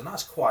 occasions, and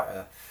that's quite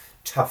a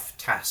tough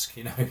task.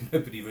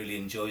 Nobody really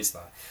enjoys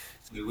that.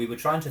 So we were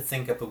trying to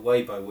think up a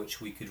way by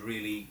which we could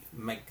really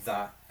make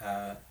that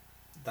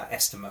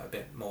estimate a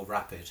bit more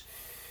rapid.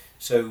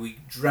 So we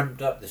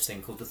dreamt up this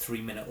thing called the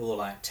 3 minute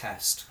all-out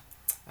test,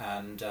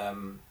 and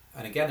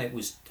again it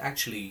was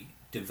actually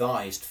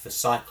devised for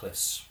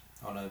cyclists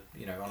on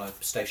a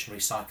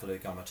stationary cycle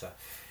ergometer.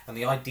 And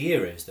the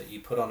idea is that you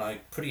put on a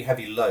pretty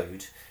heavy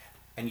load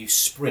and you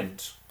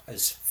sprint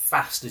as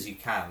fast as you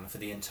can for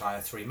the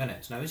entire 3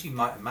 minutes. Now, as you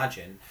might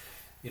imagine,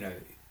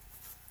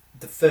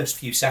 the first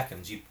few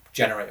seconds you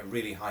generate a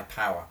really high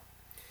power,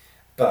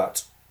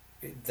 but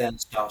it then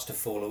starts to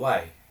fall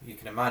away. You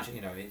can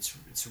imagine,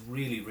 it's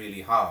really,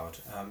 really hard.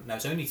 Now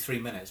it's only 3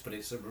 minutes, but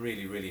it's a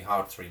really, really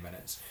hard 3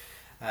 minutes,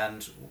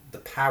 and the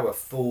power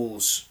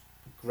falls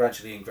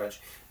gradually and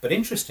gradually. But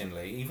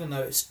interestingly, even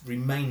though it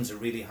remains a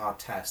really hard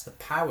test, the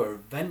power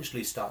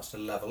eventually starts to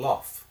level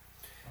off,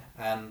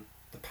 and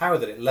the power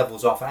that it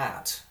levels off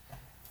at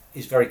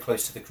is very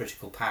close to the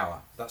critical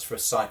power. That's for a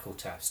cycle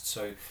test.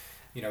 So,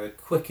 a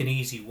quick and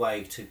easy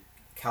way to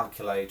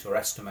calculate or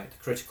estimate the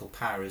critical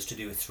power is to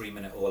do a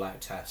 3-minute all-out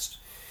test.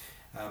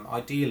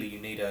 Ideally, you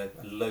need a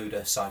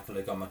loader cycle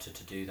ergometer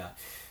to do that.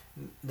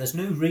 There's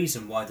no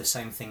reason why the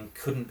same thing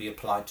couldn't be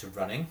applied to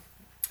running.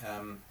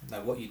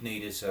 Now, what you'd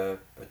need is a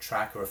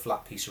track or a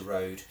flat piece of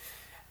road,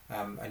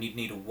 and you'd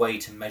need a way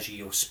to measure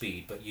your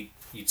speed. But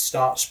you'd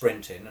start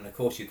sprinting, and of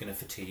course you're going to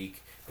fatigue,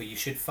 but you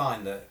should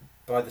find that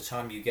by the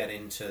time you get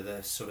into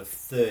the sort of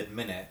third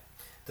minute,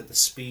 that the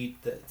speed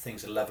that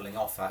things are levelling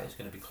off at is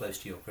going to be close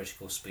to your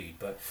critical speed.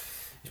 But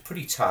it's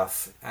pretty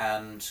tough,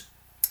 and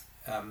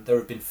there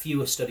have been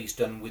fewer studies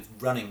done with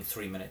running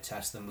 3-minute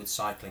tests than with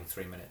cycling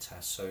 3-minute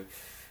tests. So,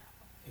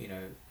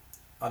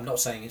 I'm not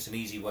saying it's an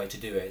easy way to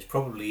do it. It's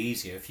probably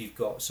easier if you've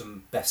got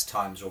some best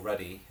times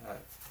already,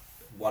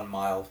 1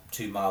 mile,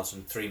 2 miles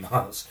and 3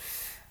 miles,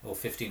 or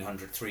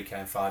 1500, 3k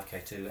and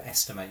 5k, to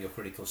estimate your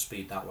critical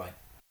speed that way.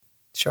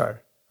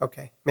 Sure.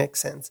 Okay,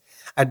 makes sense.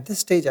 At this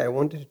stage, I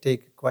wanted to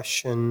take a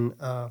question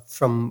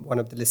from one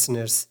of the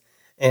listeners,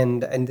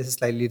 and this is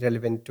slightly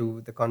relevant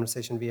to the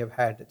conversation we have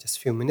had just a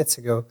few minutes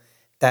ago.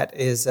 That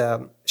is,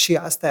 she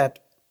asked that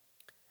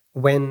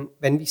when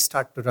we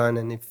start to run,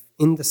 and if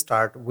in the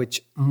start,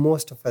 which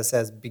most of us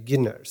as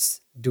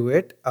beginners do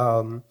it,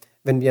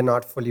 when we are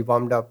not fully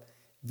warmed up,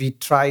 we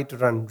try to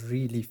run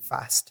really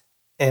fast,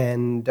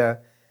 and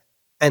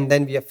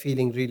then we are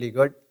feeling really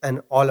good,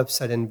 and all of a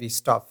sudden we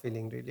stop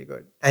feeling really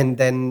good, and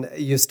then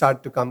you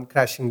start to come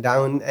crashing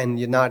down, and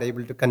you're not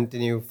able to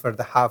continue for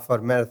the half or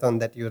marathon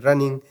that you're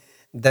running.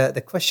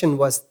 The question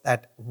was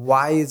that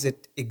why is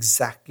it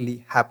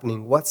exactly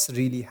happening? What's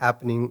really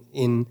happening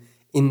in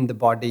the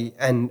body,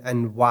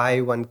 and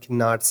why one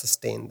cannot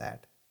sustain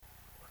that?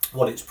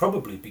 Well, it's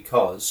probably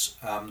because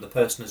the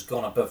person has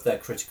gone above their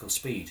critical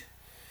speed.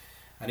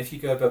 And if you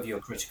go above your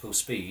critical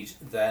speed,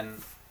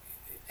 then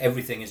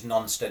everything is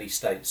non-steady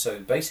state. So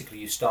basically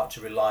you start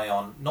to rely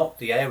on not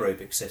the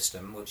aerobic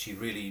system, which you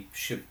really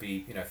should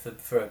be,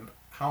 for a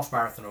half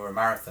marathon or a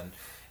marathon,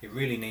 it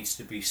really needs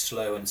to be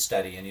slow and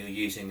steady, and you're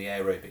using the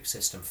aerobic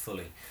system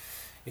fully.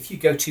 If you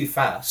go too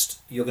fast,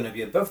 you're going to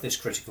be above this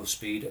critical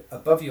speed,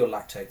 above your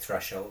lactate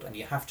threshold, and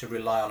you have to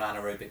rely on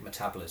anaerobic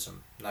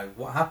metabolism. Now,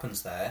 what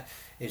happens there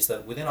is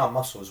that within our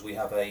muscles we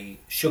have a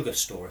sugar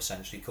store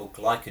essentially called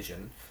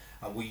glycogen,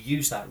 and we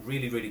use that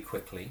really, really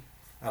quickly,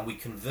 and we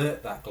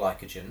convert that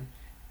glycogen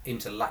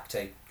into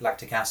lactic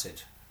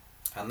acid.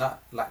 And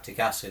that lactic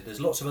acid, there's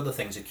lots of other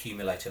things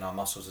accumulate in our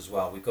muscles as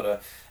well. We've got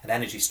an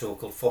energy store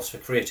called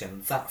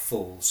phosphocreatine, that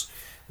falls.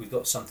 We've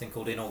got something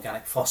called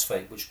inorganic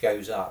phosphate, which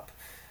goes up.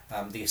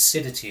 The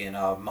acidity in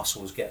our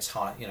muscles gets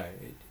high.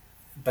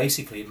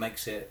 Basically it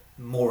makes it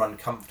more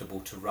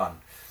uncomfortable to run.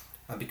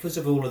 And because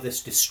of all of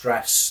this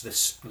distress,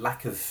 this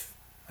lack of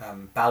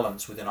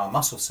balance within our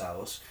muscle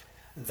cells,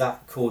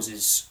 that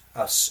causes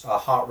our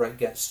heart rate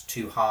gets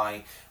too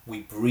high,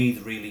 we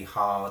breathe really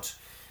hard,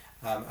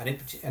 and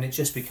it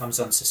just becomes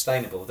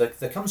unsustainable.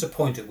 There comes a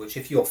point at which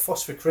if your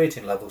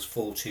phosphocreatine levels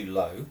fall too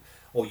low,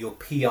 or your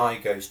PI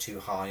goes too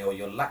high, or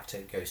your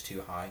lactate goes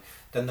too high,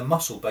 then the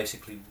muscle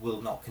basically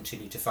will not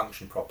continue to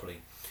function properly.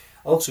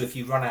 Also, if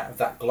you run out of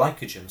that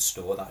glycogen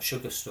store, that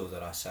sugar store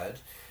that I said,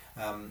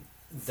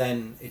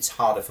 then it's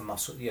harder for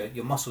muscle.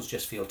 Your muscles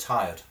just feel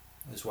tired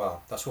as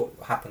well. That's what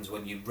happens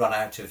when you run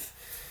out of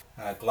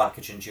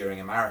glycogen during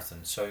a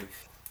marathon. So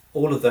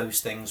all of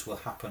those things will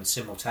happen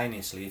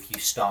simultaneously if you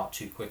start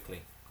too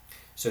quickly.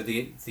 So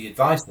the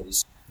advice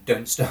is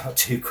don't start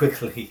too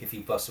quickly if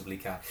you possibly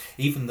can.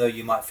 Even though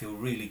you might feel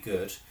really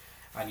good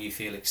and you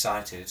feel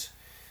excited,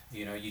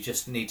 you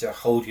just need to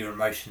hold your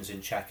emotions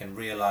in check and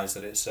realize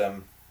that it's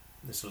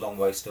there's a long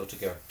way still to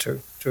go.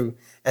 True.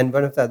 And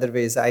one of the other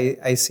ways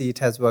I see it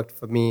has worked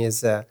for me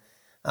is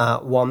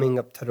warming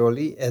up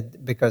thoroughly,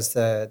 because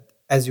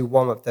as you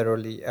warm up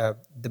thoroughly,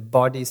 the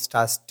body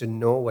starts to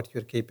know what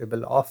you're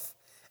capable of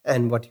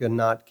and what you're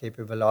not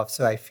capable of.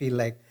 So I feel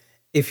like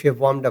if you've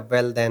warmed up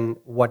well, then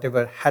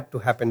whatever had to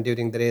happen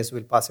during the race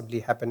will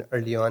possibly happen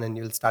early on, and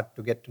you'll start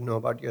to get to know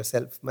about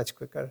yourself much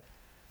quicker.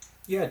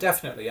 Yeah,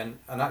 definitely. And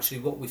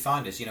actually what we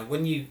find is,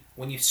 when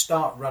you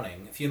start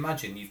running, if you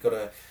imagine you've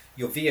got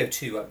your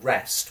VO2 at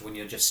rest when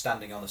you're just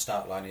standing on the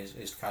start line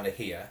is kind of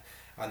here,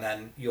 and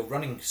then your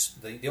running,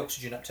 the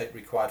oxygen uptake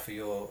required for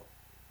your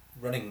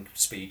running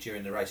speed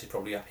during the race is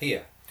probably up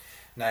here.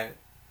 Now,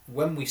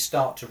 when we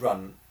start to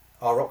run,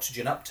 our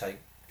oxygen uptake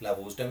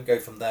levels don't go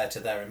from there to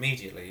there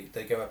immediately.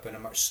 They go up in a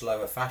much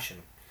slower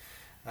fashion.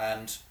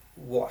 And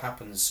what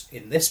happens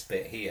in this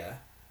bit here,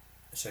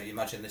 so you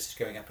imagine this is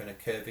going up in a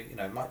curve,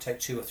 it might take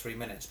 2 or 3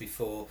 minutes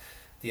before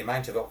the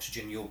amount of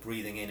oxygen you're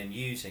breathing in and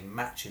using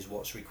matches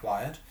what's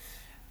required.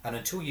 And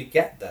until you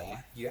get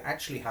there, you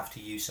actually have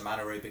to use some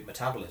anaerobic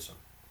metabolism.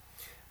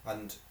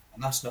 And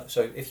that's not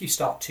so. If you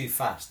start too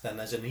fast, then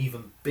there's an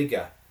even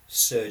bigger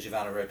surge of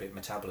anaerobic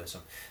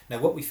metabolism. Now,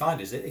 what we find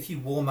is that if you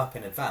warm up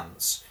in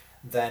advance,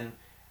 then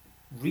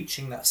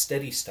reaching that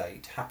steady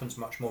state happens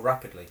much more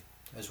rapidly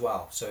as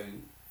well. So,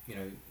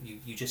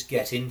 you just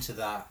get into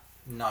that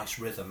nice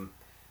rhythm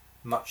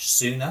much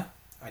sooner,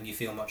 and you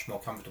feel much more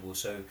comfortable.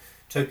 So,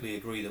 totally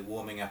agree that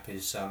warming up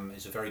is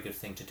a very good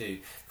thing to do.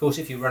 Of course,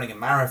 if you're running a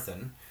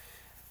marathon,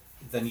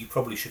 then you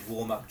probably should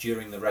warm up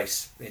during the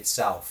race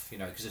itself,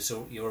 because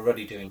you're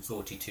already doing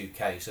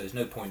 42k, so there's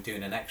no point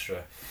doing an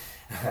extra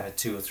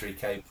 2 or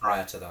 3k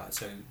prior to that.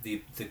 So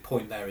the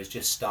point there is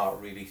just start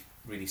really,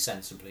 really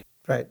sensibly.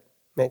 Right.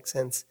 Makes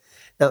sense.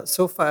 Now,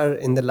 so far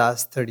in the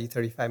last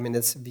 30-35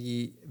 minutes,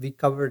 we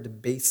covered the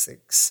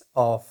basics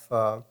of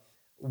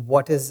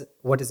what is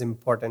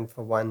important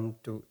for one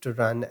to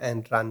run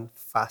and run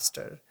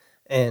faster.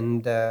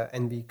 And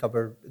we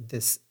covered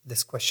this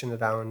question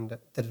around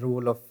the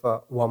role of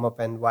warm up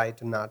and why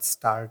to not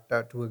start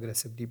too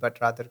aggressively, but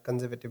rather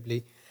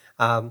conservatively.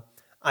 Um,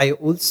 I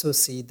also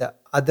see the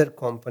other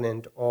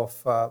component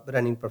of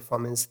running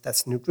performance,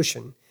 that's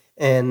nutrition,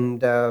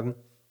 and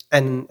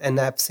and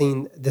I've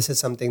seen this is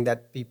something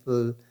that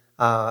people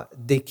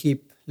they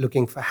keep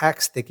looking for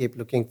hacks, they keep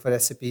looking for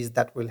recipes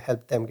that will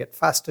help them get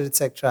faster,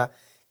 etc.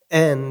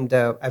 And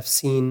I've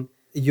seen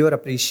your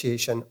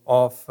appreciation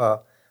of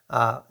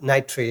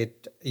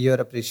nitrate, your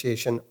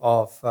appreciation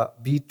of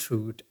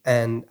beetroot,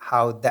 and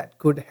how that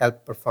could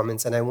help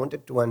performance. And I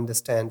wanted to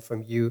understand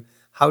from you,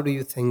 how do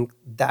you think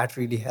that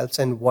really helps,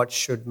 and what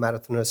should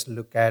marathoners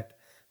look at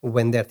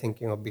when they're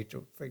thinking of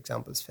beetroot, for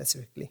example,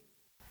 specifically?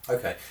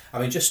 Okay, I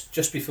mean,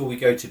 just before we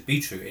go to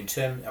beetroot,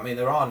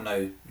 there are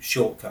no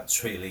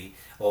shortcuts really,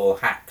 or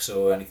hacks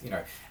or anything,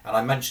 And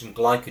I mentioned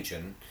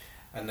glycogen,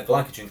 and the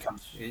glycogen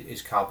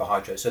is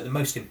carbohydrate. So the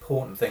most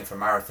important thing for a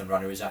marathon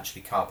runner is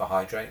actually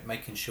carbohydrate,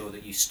 making sure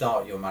that you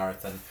start your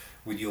marathon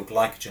with your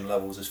glycogen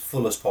levels as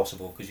full as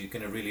possible, because you're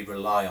going to really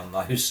rely on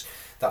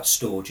that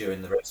store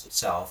during the race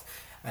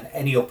itself. And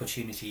any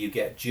opportunity you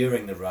get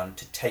during the run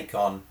to take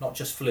on not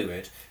just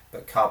fluid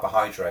but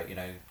carbohydrate,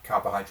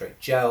 carbohydrate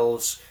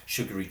gels,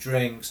 sugary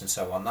drinks, and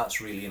so on. That's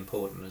really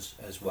important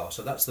as well.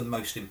 So that's the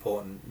most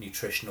important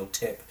nutritional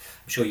tip.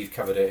 I'm sure you've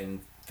covered it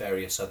in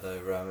various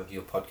other of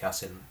your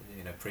podcasts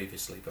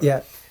previously. But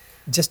Yeah,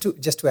 just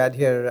to add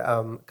here,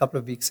 a couple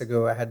of weeks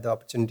ago, I had the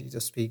opportunity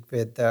to speak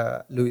with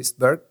Louise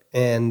Burke,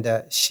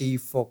 and she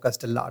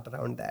focused a lot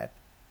around that.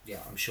 yeah,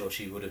 I'm sure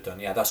she would have done.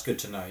 Yeah, that's good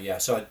to know. Yeah,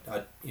 so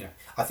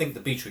I think the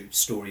beetroot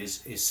story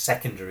is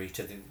secondary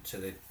to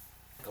the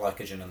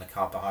glycogen and the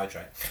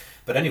carbohydrate.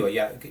 But anyway,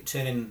 yeah,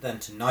 turning then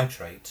to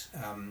nitrate.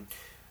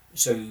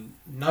 So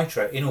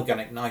nitrate,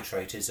 inorganic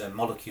nitrate, is a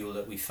molecule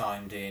that we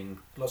find in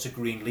lots of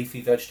green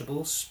leafy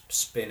vegetables,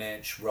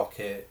 spinach,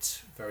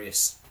 rocket,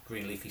 various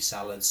green leafy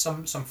salads,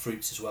 some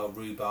fruits as well,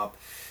 rhubarb,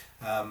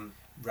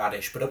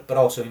 radish, but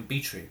also in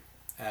beetroot.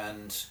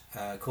 And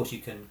of course, you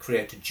can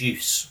create a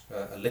juice,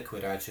 a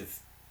liquid out of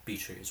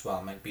beetroot as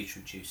well, make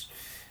beetroot juice.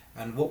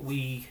 And what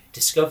we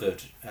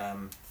discovered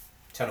 10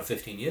 or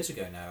 15 years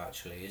ago now,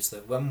 actually, is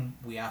that when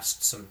we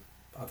asked some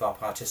of our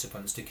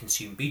participants to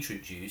consume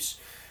beetroot juice,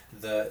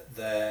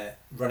 their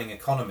running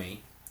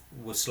economy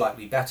was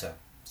slightly better.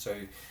 So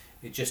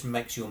it just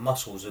makes your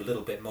muscles a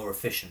little bit more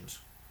efficient.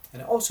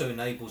 And it also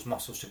enables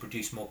muscles to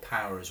produce more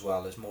power as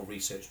well. There's more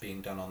research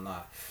being done on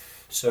that.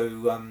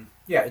 So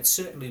it's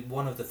certainly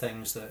one of the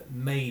things that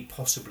may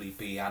possibly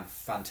be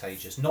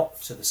advantageous, not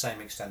to the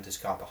same extent as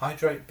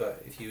carbohydrate,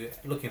 but if you're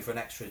looking for an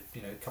extra,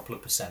 couple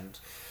of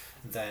percent,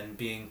 then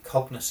being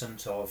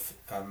cognizant of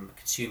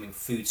consuming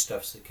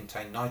foodstuffs that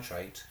contain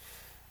nitrate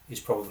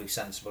is probably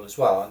sensible as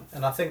well.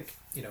 And I think,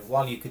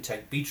 while you could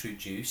take beetroot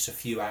juice a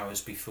few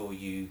hours before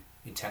you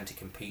intend to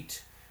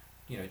compete,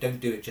 don't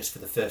do it just for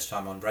the first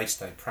time on race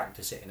day,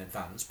 practice it in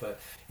advance, but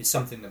it's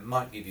something that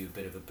might give you a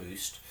bit of a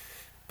boost.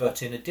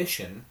 But in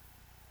addition,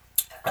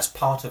 as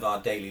part of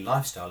our daily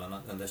lifestyle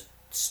and the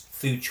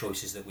food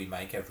choices that we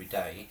make every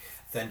day,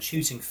 then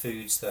choosing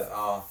foods that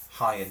are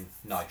high in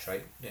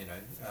nitrate,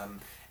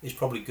 is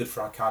probably good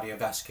for our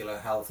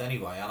cardiovascular health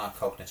anyway, and our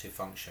cognitive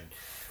function.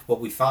 What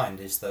we find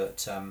is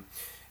that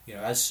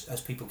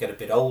as people get a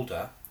bit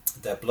older,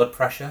 their blood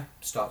pressure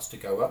starts to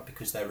go up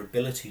because their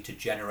ability to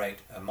generate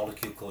a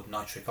molecule called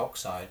nitric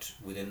oxide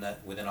within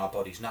our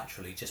bodies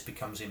naturally just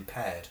becomes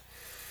impaired.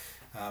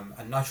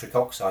 And nitric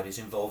oxide is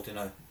involved in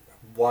a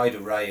wide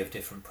array of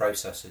different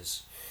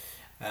processes,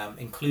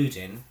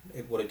 including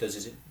what it does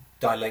is it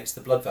dilates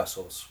the blood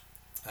vessels.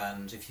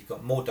 And if you've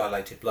got more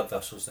dilated blood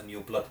vessels, then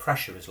your blood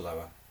pressure is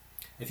lower.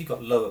 If you've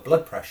got lower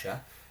blood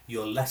pressure,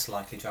 you're less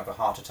likely to have a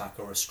heart attack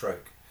or a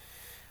stroke.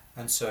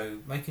 And so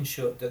making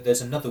sure that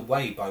there's another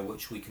way by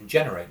which we can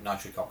generate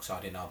nitric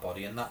oxide in our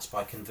body, and that's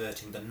by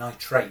converting the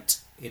nitrate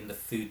in the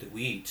food that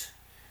we eat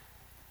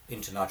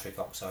into nitric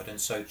oxide.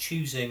 And so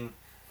choosing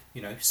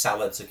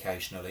salads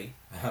occasionally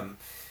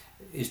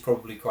is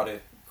probably quite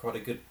a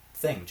good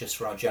thing, just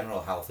for our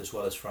general health as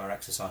well as for our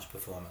exercise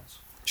performance.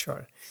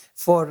 Sure.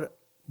 For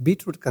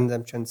beetroot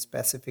consumption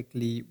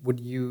specifically, would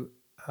you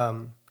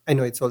I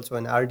know it's also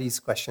an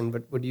RD's question,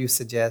 but would you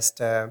suggest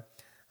uh,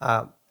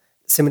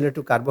 similar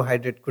to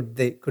carbohydrate,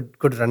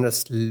 could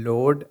runners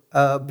load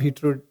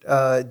beetroot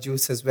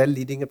juice as well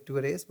leading up to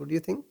a race? What do you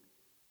think?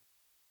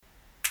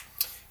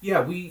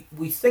 Yeah, we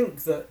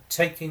think that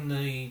taking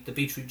the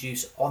beetroot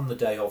juice on the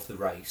day of the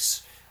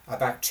race,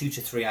 about 2 to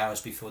 3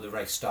 hours before the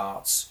race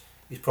starts,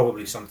 is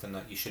probably something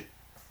that you should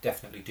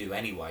definitely do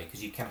anyway,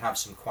 because you can have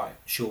some quite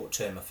short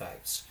term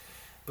effects.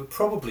 But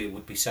probably it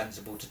would be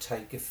sensible to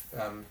take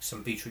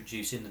some beetroot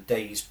juice in the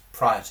days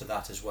prior to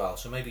that as well.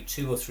 So maybe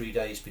 2 or 3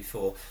 days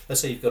before. Let's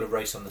say you've got a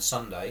race on the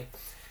Sunday,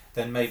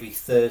 then maybe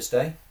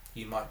Thursday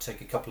you might take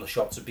a couple of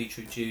shots of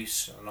beetroot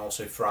juice, and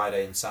also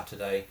Friday and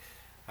Saturday,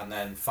 and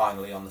then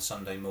finally on the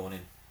Sunday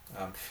morning.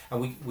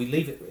 And we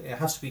leave it, it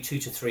has to be 2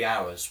 to 3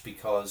 hours,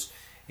 because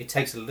it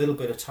takes a little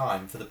bit of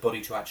time for the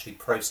body to actually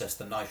process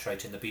the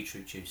nitrate in the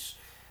beetroot juice.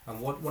 And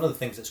one of the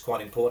things that's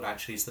quite important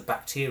actually is the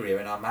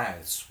bacteria in our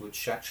mouths,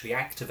 which actually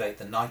activate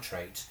the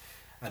nitrate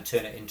and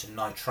turn it into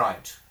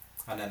nitrite.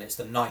 And then it's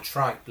the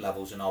nitrite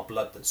levels in our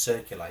blood that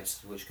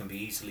circulates, which can be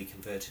easily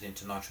converted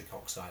into nitric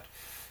oxide,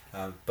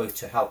 both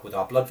to help with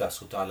our blood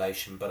vessel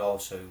dilation, but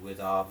also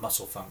with our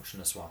muscle function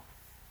as well.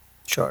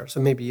 Sure. So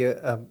maybe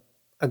I'm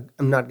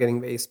not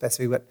getting very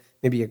specific, but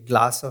maybe a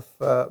glass of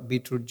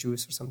beetroot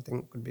juice or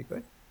something could be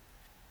good.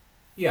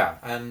 Yeah,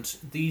 and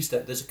there's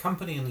a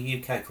company in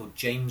the UK called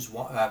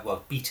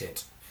Beat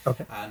It,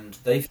 Okay. and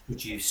they've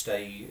produced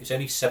it's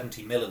only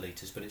 70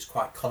 millilitres, but it's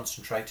quite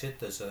concentrated.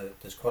 There's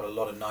quite a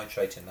lot of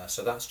nitrate in there,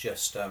 so that's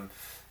just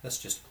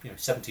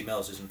 70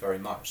 mils isn't very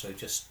much. So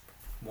just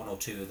one or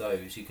two of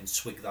those, you can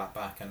swig that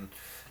back, and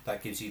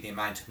that gives you the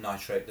amount of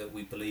nitrate that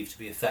we believe to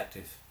be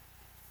effective.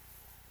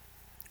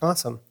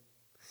 Awesome.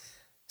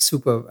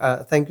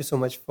 Super. Thank you so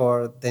much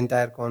for the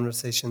entire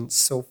conversation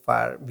so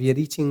far. We are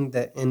reaching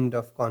the end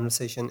of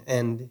conversation,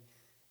 and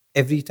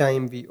every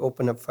time we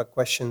open up for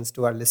questions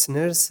to our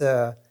listeners,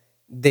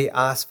 they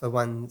ask for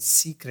one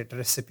secret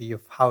recipe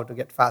of how to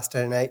get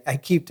faster. And I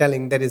keep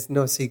telling there is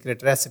no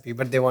secret recipe,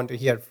 but they want to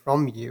hear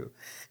from you.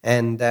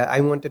 And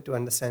I wanted to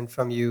understand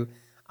from you,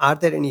 are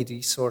there any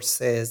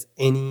resources,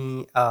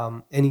 any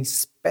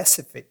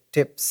specific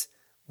tips,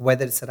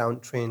 whether it's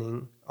around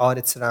training or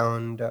it's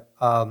around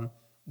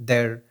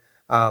their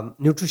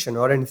nutrition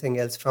or anything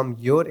else from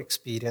your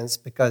experience?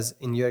 Because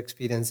in your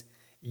experience,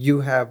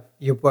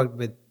 you've worked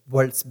with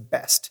world's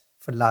best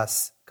for the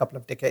last couple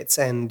of decades,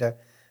 and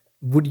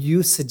would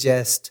you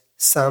suggest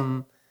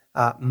some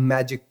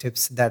magic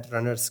tips that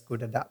runners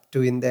could adapt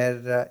to in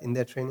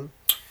their training?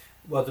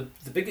 Well,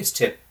 the biggest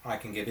tip I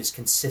can give is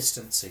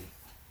consistency.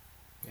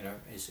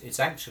 It's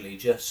actually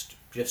just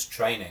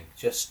training.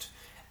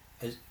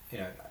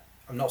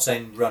 I'm not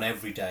saying run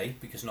every day,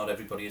 because not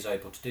everybody is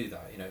able to do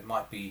that. It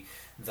might be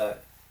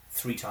that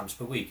 3 times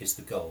per week is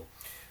the goal.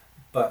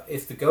 But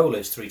if the goal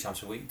is 3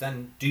 times a week,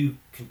 then do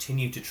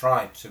continue to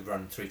try to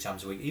run 3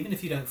 times a week, even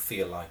if you don't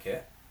feel like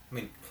it. I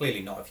mean,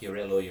 clearly not if you're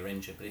ill or you're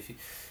injured, but if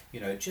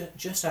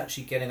just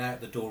actually getting out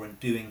the door and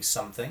doing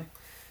something.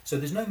 So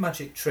there's no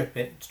magic trick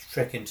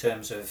in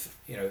terms of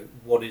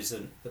what is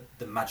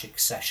the magic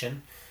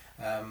session,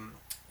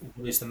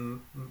 what is the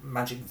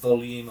magic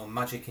volume or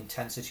magic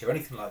intensity or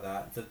anything like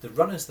that. The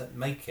runners that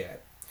make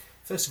it,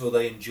 first of all,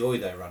 they enjoy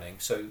their running,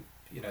 so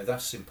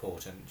that's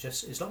important.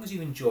 Just as long as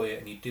you enjoy it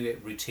and you do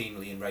it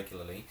routinely and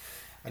regularly,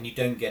 and you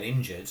don't get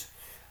injured,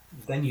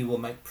 then you will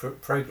make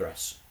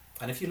progress.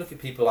 And if you look at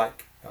people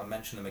like, I'll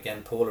mention them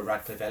again, Paula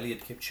Radcliffe,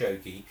 Eliud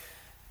Kipchoge,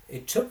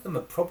 it took them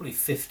probably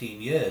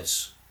 15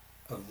 years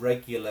of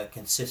regular,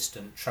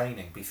 consistent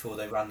training before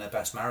they ran their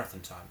best marathon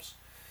times.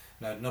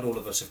 Now, not all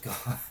of us have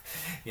got,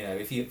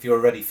 if you're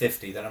already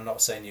 50, then I'm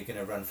not saying you're going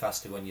to run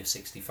faster when you're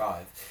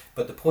 65.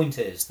 But the point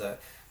is that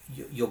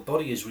your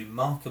body is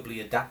remarkably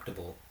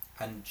adaptable,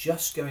 and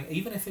just going,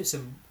 even if it's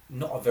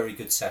not a very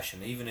good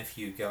session, even if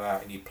you go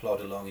out and you plod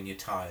along and you're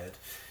tired,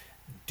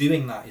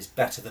 doing that is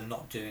better than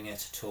not doing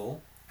it at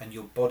all. And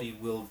your body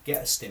will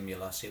get a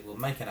stimulus, it will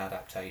make an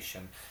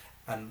adaptation.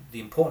 And the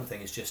important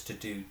thing is just to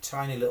do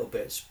tiny little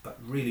bits, but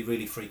really,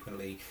 really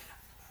frequently,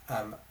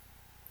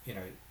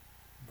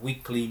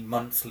 weekly,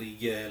 monthly,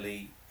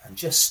 yearly, and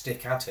just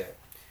stick at it.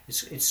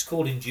 It's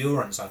called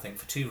endurance, I think,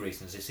 for 2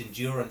 reasons. It's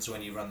endurance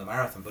when you run the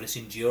marathon, but it's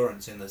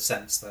endurance in the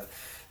sense that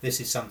this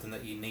is something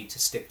that you need to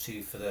stick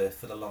to for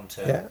the long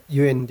term. Yeah,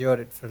 you endure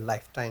it for a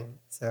lifetime.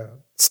 So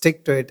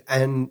stick to it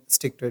and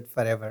stick to it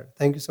forever.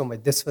 Thank you so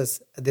much. This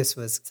was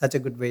such a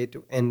good way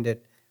to end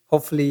it.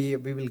 Hopefully,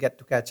 we will get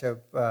to catch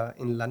up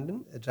in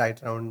London,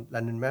 right around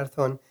London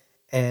Marathon.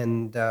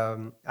 And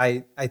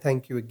I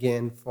thank you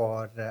again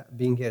for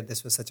being here.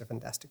 This was such a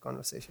fantastic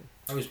conversation.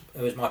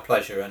 It was my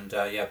pleasure, and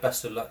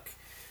best of luck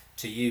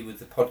to you with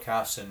the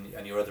podcast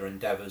and your other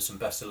endeavours, and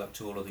best of luck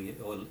to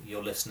all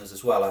your listeners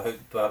as well. I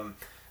hope,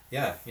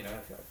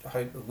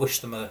 I wish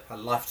them a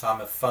lifetime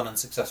of fun and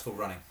successful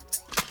running.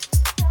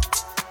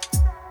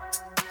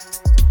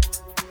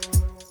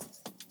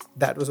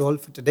 That was all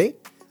for today.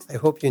 I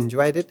hope you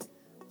enjoyed it.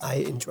 I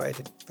enjoyed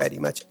it very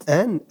much,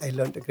 and I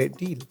learned a great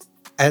deal.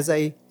 As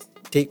I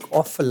take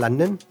off for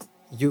London,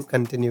 you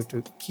continue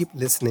to keep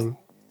listening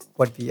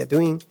what we are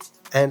doing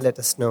and let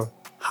us know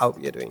how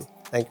we are doing.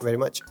 Thank you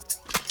very much.